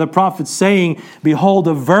by the prophet, saying, Behold,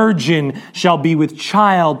 a virgin shall be with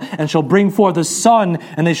child, and shall bring forth a son,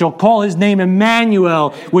 and they shall call his name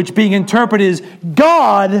Emmanuel, which being interpreted is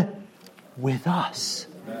God with us.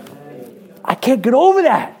 I can't get over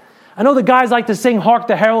that. I know the guys like to sing Hark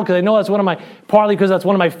the Herald because I know partly because that's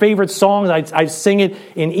one of my favorite songs. I sing it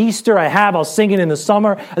in Easter. I'll sing it in the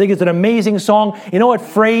summer. I think it's an amazing song. You know what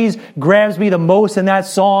phrase grabs me the most in that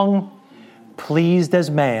song? Pleased as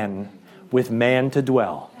man, with man to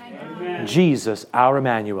dwell. Amen. Jesus, our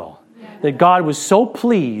Emmanuel. That God was so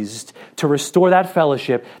pleased to restore that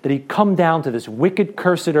fellowship that he'd come down to this wicked,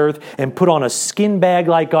 cursed earth and put on a skin bag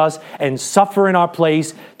like us and suffer in our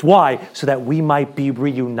place. Why? So that we might be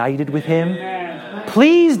reunited with him. Amen.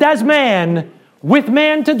 Pleased as man, with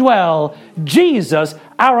man to dwell, Jesus,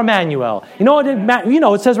 our Emmanuel. You know what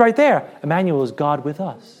it says right there. Emmanuel is God with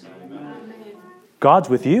us. God's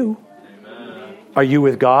with you. Are you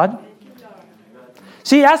with God?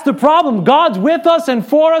 See, that's the problem. God's with us and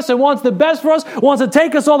for us and wants the best for us, wants to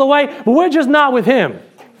take us all the way, but we're just not with him.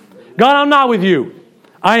 God, I'm not with you.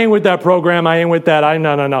 I ain't with that program. I ain't with that.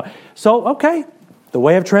 No. So, okay. The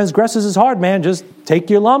way of transgressors is hard, man. Just take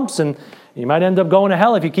your lumps and you might end up going to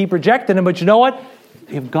hell if you keep rejecting him. But you know what?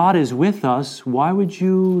 If God is with us, why would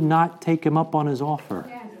you not take him up on his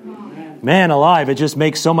offer? Man alive, it just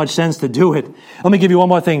makes so much sense to do it. Let me give you one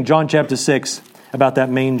more thing. John chapter 6, about that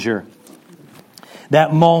manger.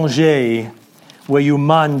 That manger, where you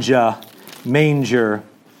manja, manger.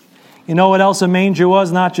 You know what else a manger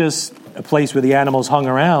was? Not just a place where the animals hung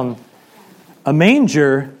around. A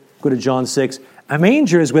manger, go to John 6, a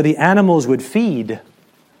manger is where the animals would feed.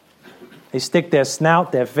 They stick their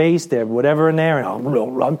snout, their face, their whatever in there,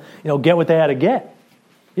 and get what they had to get.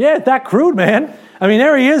 Yeah, it's that crude, man. I mean,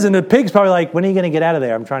 there he is, and the pig's probably like, when are you going to get out of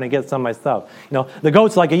there? I'm trying to get some of my stuff. The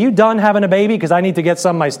goat's like, are you done having a baby? Because I need to get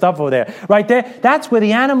some of my stuff over there. Right there, that's where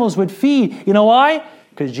the animals would feed. You know why?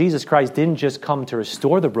 Because Jesus Christ didn't just come to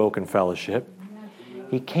restore the broken fellowship.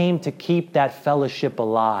 He came to keep that fellowship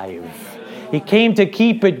alive. He came to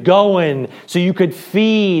keep it going so you could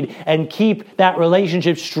feed and keep that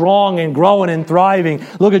relationship strong and growing and thriving.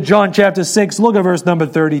 Look at John chapter 6. Look at verse number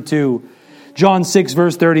 32. John 6,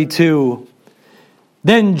 verse 32.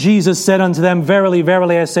 Then Jesus said unto them, Verily,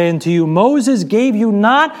 verily, I say unto you, Moses gave you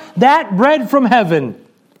not that bread from heaven,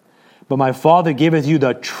 but my Father giveth you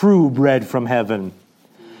the true bread from heaven.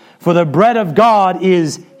 For the bread of God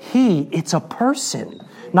is He. It's a person,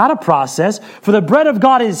 not a process. For the bread of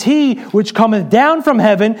God is He which cometh down from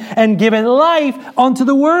heaven and giveth life unto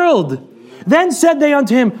the world. Then said they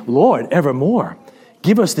unto him, Lord, evermore,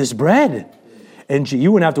 give us this bread. And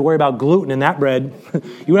you wouldn't have to worry about gluten in that bread. You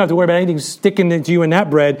wouldn't have to worry about anything sticking into you in that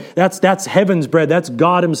bread. That's heaven's bread. That's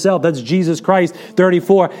God Himself. That's Jesus Christ.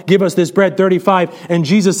 34, give us this bread. 35, and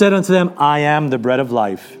Jesus said unto them, I am the bread of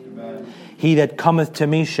life. Amen. He that cometh to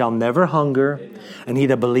me shall never hunger, and he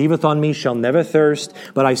that believeth on me shall never thirst.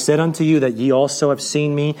 But I said unto you that ye also have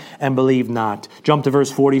seen me and believe not. Jump to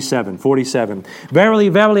verse 47. 47. Verily,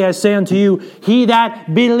 verily, I say unto you, he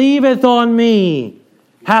that believeth on me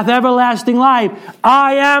hath everlasting life.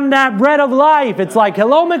 I am that bread of life. It's like,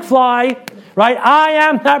 hello, McFly, right? I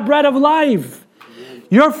am that bread of life.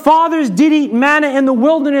 Your fathers did eat manna in the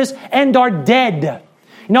wilderness and are dead.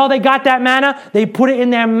 You know, they got that manna, they put it in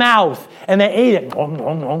their mouth, and they ate it.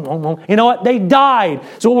 You know what? They died.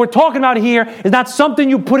 So what we're talking about here is not something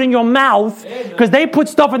you put in your mouth, because they put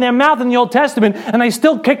stuff in their mouth in the Old Testament, and they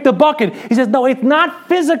still kick the bucket. He says, no, it's not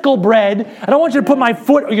physical bread. I don't want you to put my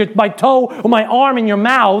foot or my toe or my arm in your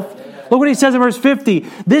mouth. Look what he says in verse 50.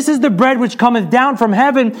 This is the bread which cometh down from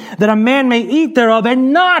heaven, that a man may eat thereof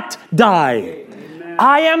and not die.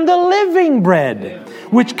 I am the living bread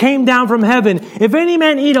which came down from heaven. If any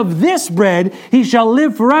man eat of this bread, he shall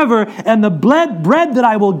live forever. And the bread that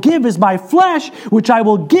I will give is my flesh, which I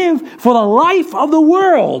will give for the life of the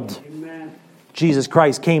world. Amen. Jesus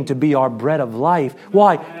Christ came to be our bread of life.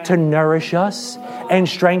 Why? To nourish us and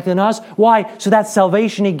strengthen us. Why? So that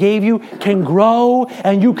salvation He gave you can grow,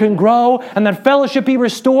 and you can grow, and that fellowship He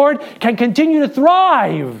restored can continue to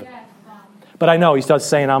thrive. But I know He starts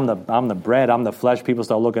saying, I'm the bread, I'm the flesh. People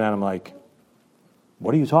start looking at Him like,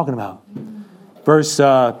 what are you talking about? Verse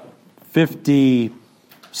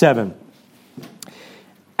 57.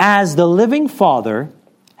 As the living Father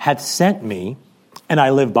hath sent me, and I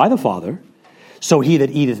live by the Father, so he that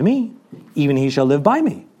eateth me, even he shall live by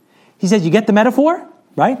me. He says, you get the metaphor,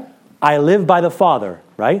 right? I live by the Father,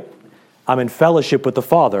 right? I'm in fellowship with the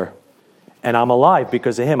Father, and I'm alive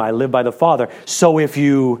because of Him. I live by the Father. So if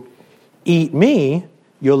you eat me,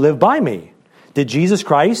 you'll live by me. Did Jesus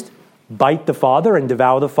Christ bite the Father and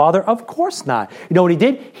devour the Father? Of course not. You know what He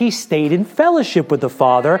did? He stayed in fellowship with the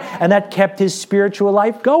Father, and that kept His spiritual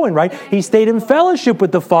life going, right? He stayed in fellowship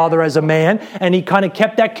with the Father as a man, and He kind of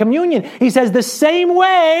kept that communion. He says, the same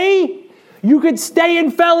way you could stay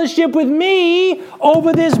in fellowship with me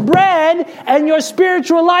over this bread, and your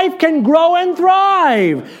spiritual life can grow and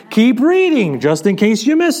thrive. Keep reading, just in case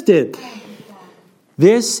you missed it.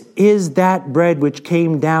 This is that bread which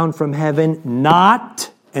came down from heaven, not,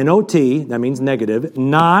 N-O-T, that means negative,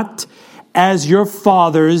 not as your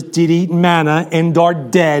fathers did eat manna and are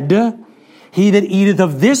dead. He that eateth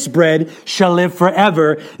of this bread shall live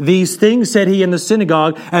forever. These things said He in the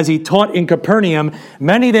synagogue as He taught in Capernaum.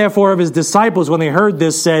 Many therefore of His disciples, when they heard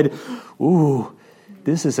this, said, ooh,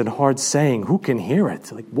 this is a hard saying. Who can hear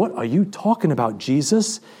it? Like, what are you talking about,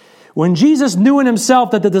 Jesus? When Jesus knew in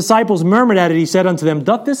Himself that the disciples murmured at it, He said unto them,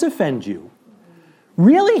 doth this offend you?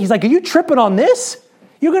 Really? He's like, are you tripping on this?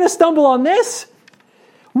 You're going to stumble on this?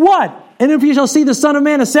 What? And if you shall see the Son of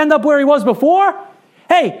Man ascend up where He was before?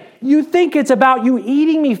 Hey, you think it's about you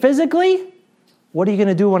eating me physically? What are you going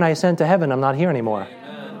to do when I ascend to heaven? I'm not here anymore.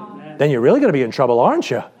 Amen. Then you're really going to be in trouble,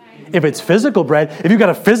 aren't you? If it's physical bread, if you've got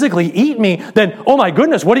to physically eat me, then, oh my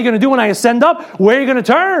goodness, what are you going to do when I ascend up? Where are you going to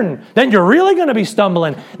turn? Then you're really going to be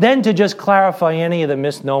stumbling. Then to just clarify any of the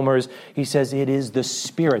misnomers, he says, it is the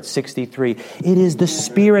Spirit, 63. It is the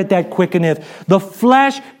Spirit that quickeneth. The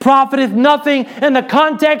flesh profiteth nothing, and the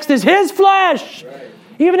context is His flesh.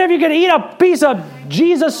 Even if you could eat a piece of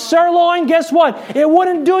Jesus sirloin, guess what? It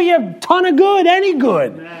wouldn't do you a ton of good, any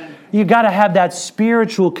good. You got to have that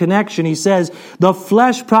spiritual connection. He says, the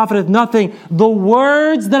flesh profiteth nothing. The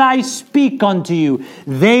words that I speak unto you,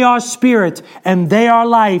 they are spirit and they are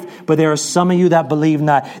life. But there are some of you that believe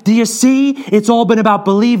not. Do you see? It's all been about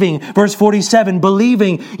believing. Verse 47,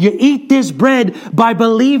 believing. You eat this bread by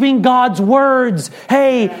believing God's words.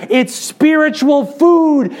 Hey, it's spiritual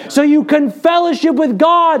food so you can fellowship with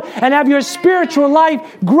God and have your spiritual life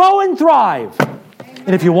grow and thrive.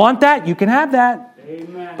 And if you want that, you can have that.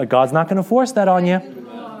 Amen. But God's not going to force that on you.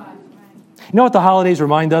 You know what the holidays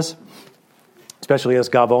remind us? Especially us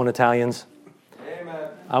Gabon Italians. Amen.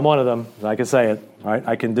 I'm one of them. I can say it. All right?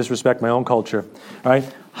 I can disrespect my own culture. All right?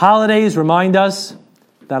 Holidays remind us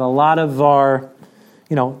that a lot of our,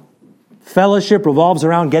 fellowship revolves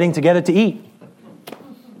around getting together to eat.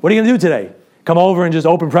 What are you going to do today? Come over and just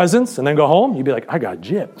open presents and then go home? You'd be like, I got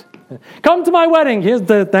gypped. Come to my wedding. Here's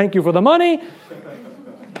the thank you for the money.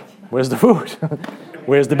 Where's the food?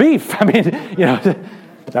 Where's the beef? I mean,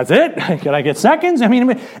 that's it. Can I get seconds? I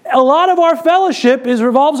mean, a lot of our fellowship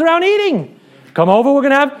revolves around eating. Come over, we're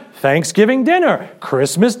going to have Thanksgiving dinner,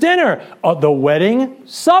 Christmas dinner, the wedding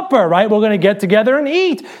supper, right? We're going to get together and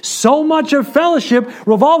eat. So much of fellowship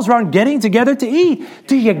revolves around getting together to eat.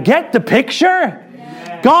 Do you get the picture?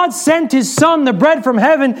 God sent His Son, the bread from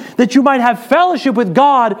heaven, that you might have fellowship with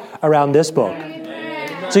God around this book.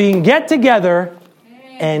 So you can get together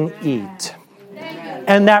and eat.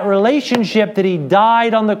 And that relationship that He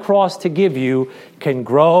died on the cross to give you can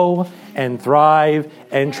grow and thrive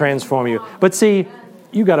and transform you. But see,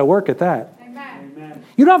 you got to work at that.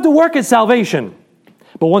 You don't have to work at salvation.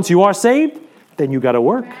 But once you are saved, then you got to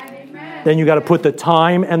work. Then you got to put the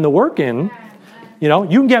time and the work in. You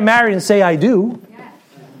can get married and say, I do.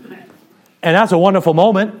 And that's a wonderful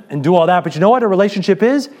moment and do all that. But you know what a relationship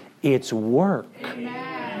is? It's work.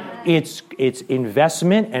 It's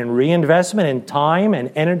investment and reinvestment and time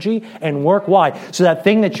and energy and work. Why? So that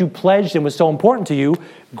thing that you pledged and was so important to you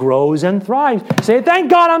grows and thrives. Say,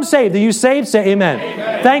 thank God I'm saved. Are you saved? Say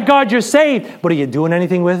amen. Thank God you're saved. But are you doing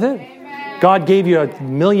anything with it? God gave you a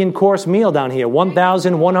 1,000,000-course meal down here.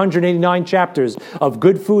 1,189 chapters of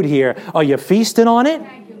good food here. Are you feasting on it?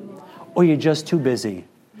 Or are you just too busy?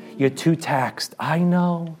 You're too taxed. I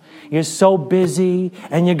know. You're so busy,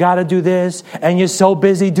 and you got to do this, and you're so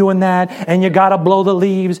busy doing that, and you got to blow the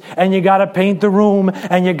leaves, and you got to paint the room,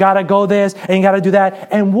 and you got to go this, and you got to do that.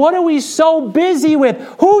 And what are we so busy with?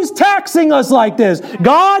 Who's taxing us like this?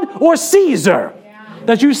 God or Caesar?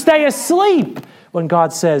 That you stay asleep when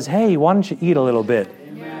God says, hey, why don't you eat a little bit?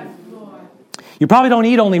 You probably don't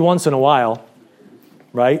eat only once in a while,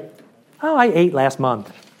 right? Oh, I ate last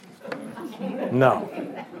month. No.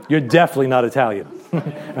 You're definitely not Italian.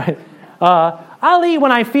 Right? I'll eat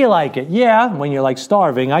when I feel like it. Yeah, when you're like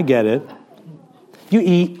starving, I get it. You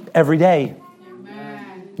eat every day.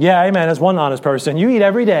 Amen. Yeah, amen. That's one honest person. You eat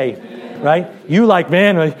every day, right? You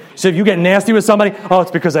so if you get nasty with somebody, oh,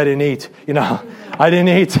 it's because I didn't eat. I didn't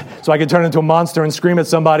eat, so I can turn into a monster and scream at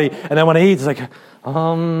somebody. And then when I eat, it's like,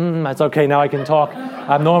 that's okay. Now I can talk.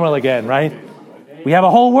 I'm normal again, right? We have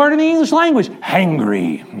a whole word in the English language,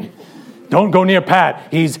 hangry. Don't go near Pat.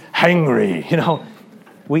 He's hangry.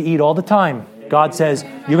 We eat all the time. God says,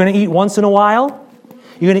 you're going to eat once in a while.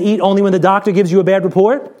 You're going to eat only when the doctor gives you a bad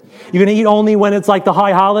report. You're going to eat only when it's like the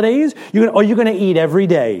high holidays. Or you're going to eat every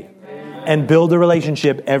day and build a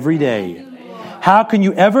relationship every day. How can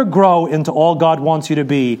you ever grow into all God wants you to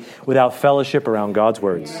be without fellowship around God's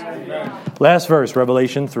words? Last verse,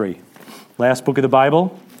 Revelation 3. Last book of the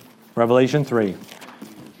Bible, Revelation 3.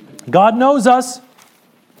 God knows us.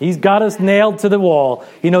 He's got us nailed to the wall.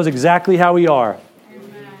 He knows exactly how we are.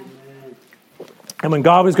 Amen. And when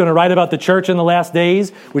God was going to write about the church in the last days,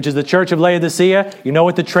 which is the church of Laodicea, you know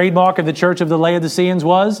what the trademark of the church of the Laodiceans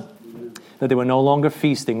was? That they were no longer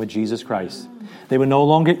feasting with Jesus Christ. They were no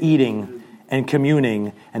longer eating and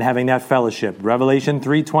communing and having that fellowship. Revelation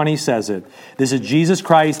 3:20 says it. This is Jesus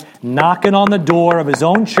Christ knocking on the door of His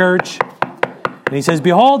own church. And He says,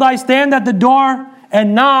 behold, I stand at the door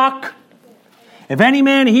and knock. If any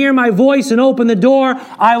man hear my voice and open the door,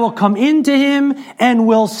 I will come into him and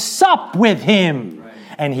will sup with him,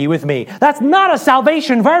 and he with me. That's not a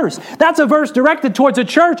salvation verse. That's a verse directed towards a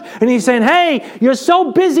church. And He's saying, hey, you're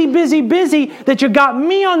so busy that you got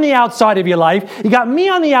me on the outside of your life. You got me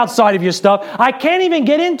on the outside of your stuff. I can't even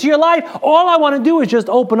get into your life. All I want to do is just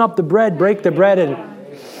open up the bread, break the bread, and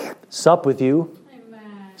sup with you.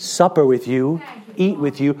 Supper with you. Eat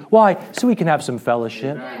with you. Why? So we can have some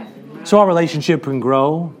fellowship. So our relationship can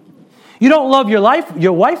grow. You don't love your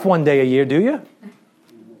wife one day a year, do you?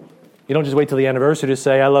 You don't just wait till the anniversary to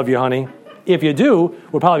say, I love you, honey. If you do,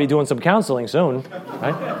 we'll probably be doing some counseling soon.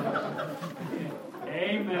 Right?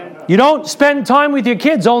 Amen. You don't spend time with your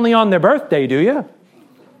kids only on their birthday, do you?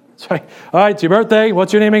 That's right. All right, it's your birthday.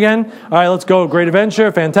 What's your name again? All right, let's go. Great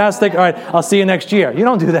adventure. Fantastic. All right, I'll see you next year. You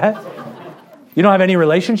don't do that. You don't have any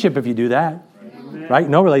relationship if you do that. Right?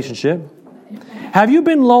 No relationship. Have you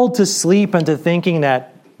been lulled to sleep into thinking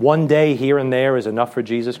that one day here and there is enough for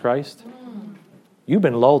Jesus Christ? You've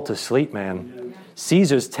been lulled to sleep, man.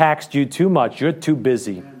 Caesar's taxed you too much. You're too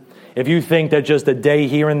busy. If you think that just a day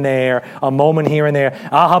here and there, a moment here and there,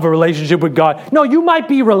 I'll have a relationship with God. No, you might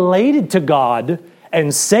be related to God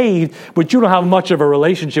and saved, but you don't have much of a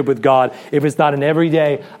relationship with God if it's not an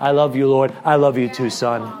everyday, I love you, Lord. I love you too,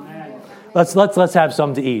 son. Let's have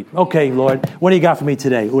something to eat. Okay, Lord, what do you got for me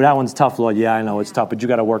today? Oh, that one's tough, Lord. Yeah, I know it's tough, but you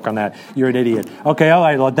got to work on that. You're an idiot. Okay, all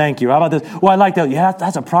right, Lord, thank you. How about this? Oh, I like that. Yeah,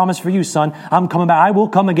 that's a promise for you, son. I'm coming back. I will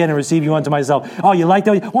come again and receive you unto myself. Oh, you like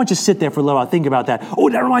that? Why don't you sit there for a little while? Think about that. Oh,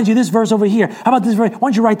 that reminds you of this verse over here. How about this verse? Why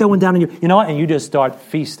don't you write that one down? You know what? And you just start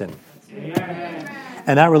feasting. Amen.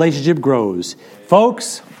 And that relationship grows.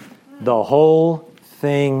 Folks, the whole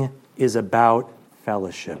thing is about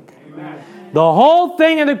fellowship. Amen. The whole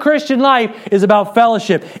thing in the Christian life is about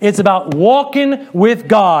fellowship. It's about walking with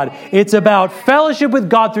God. It's about fellowship with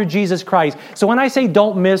God through Jesus Christ. So when I say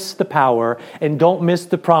don't miss the power and don't miss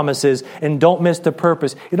the promises and don't miss the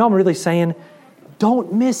purpose, you know what I'm really saying?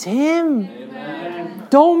 Don't miss Him. Amen.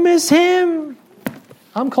 Don't miss Him.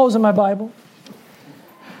 I'm closing my Bible.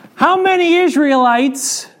 How many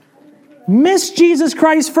Israelites missed Jesus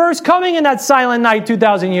Christ's first coming in that silent night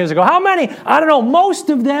 2,000 years ago? How many? I don't know. Most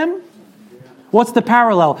of them. What's the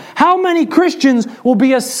parallel? How many Christians will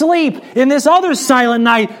be asleep in this other silent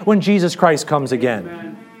night when Jesus Christ comes again?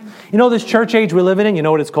 Amen. You know this church age we're living in, you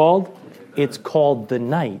know what it's called? It's called the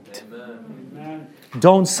night. Amen.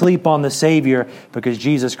 Don't sleep on the Savior because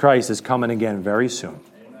Jesus Christ is coming again very soon.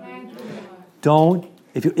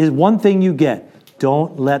 One thing you get,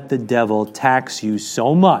 don't let the devil tax you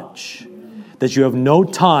so much that you have no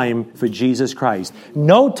time for Jesus Christ.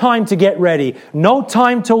 No time to get ready. No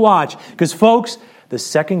time to watch. Because folks, the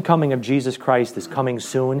second coming of Jesus Christ is coming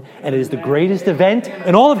soon, and it is the greatest event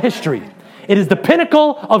in all of history. It is the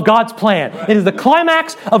pinnacle of God's plan. It is the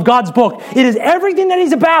climax of God's book. It is everything that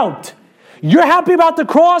He's about. You're happy about the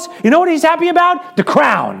cross. You know what He's happy about? The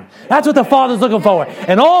crown. That's what the Father's looking for.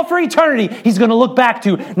 And all for eternity, He's going to look back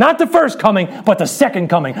to not the first coming, but the second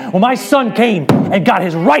coming, when my Son came and got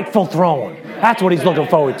His rightful throne. That's what He's looking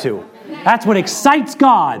forward to. That's what excites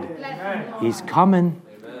God. He's coming.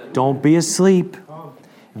 Don't be asleep.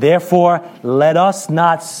 Therefore, let us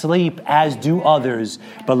not sleep as do others,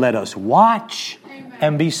 but let us watch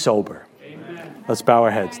and be sober. Let's bow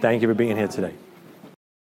our heads. Thank you for being here today.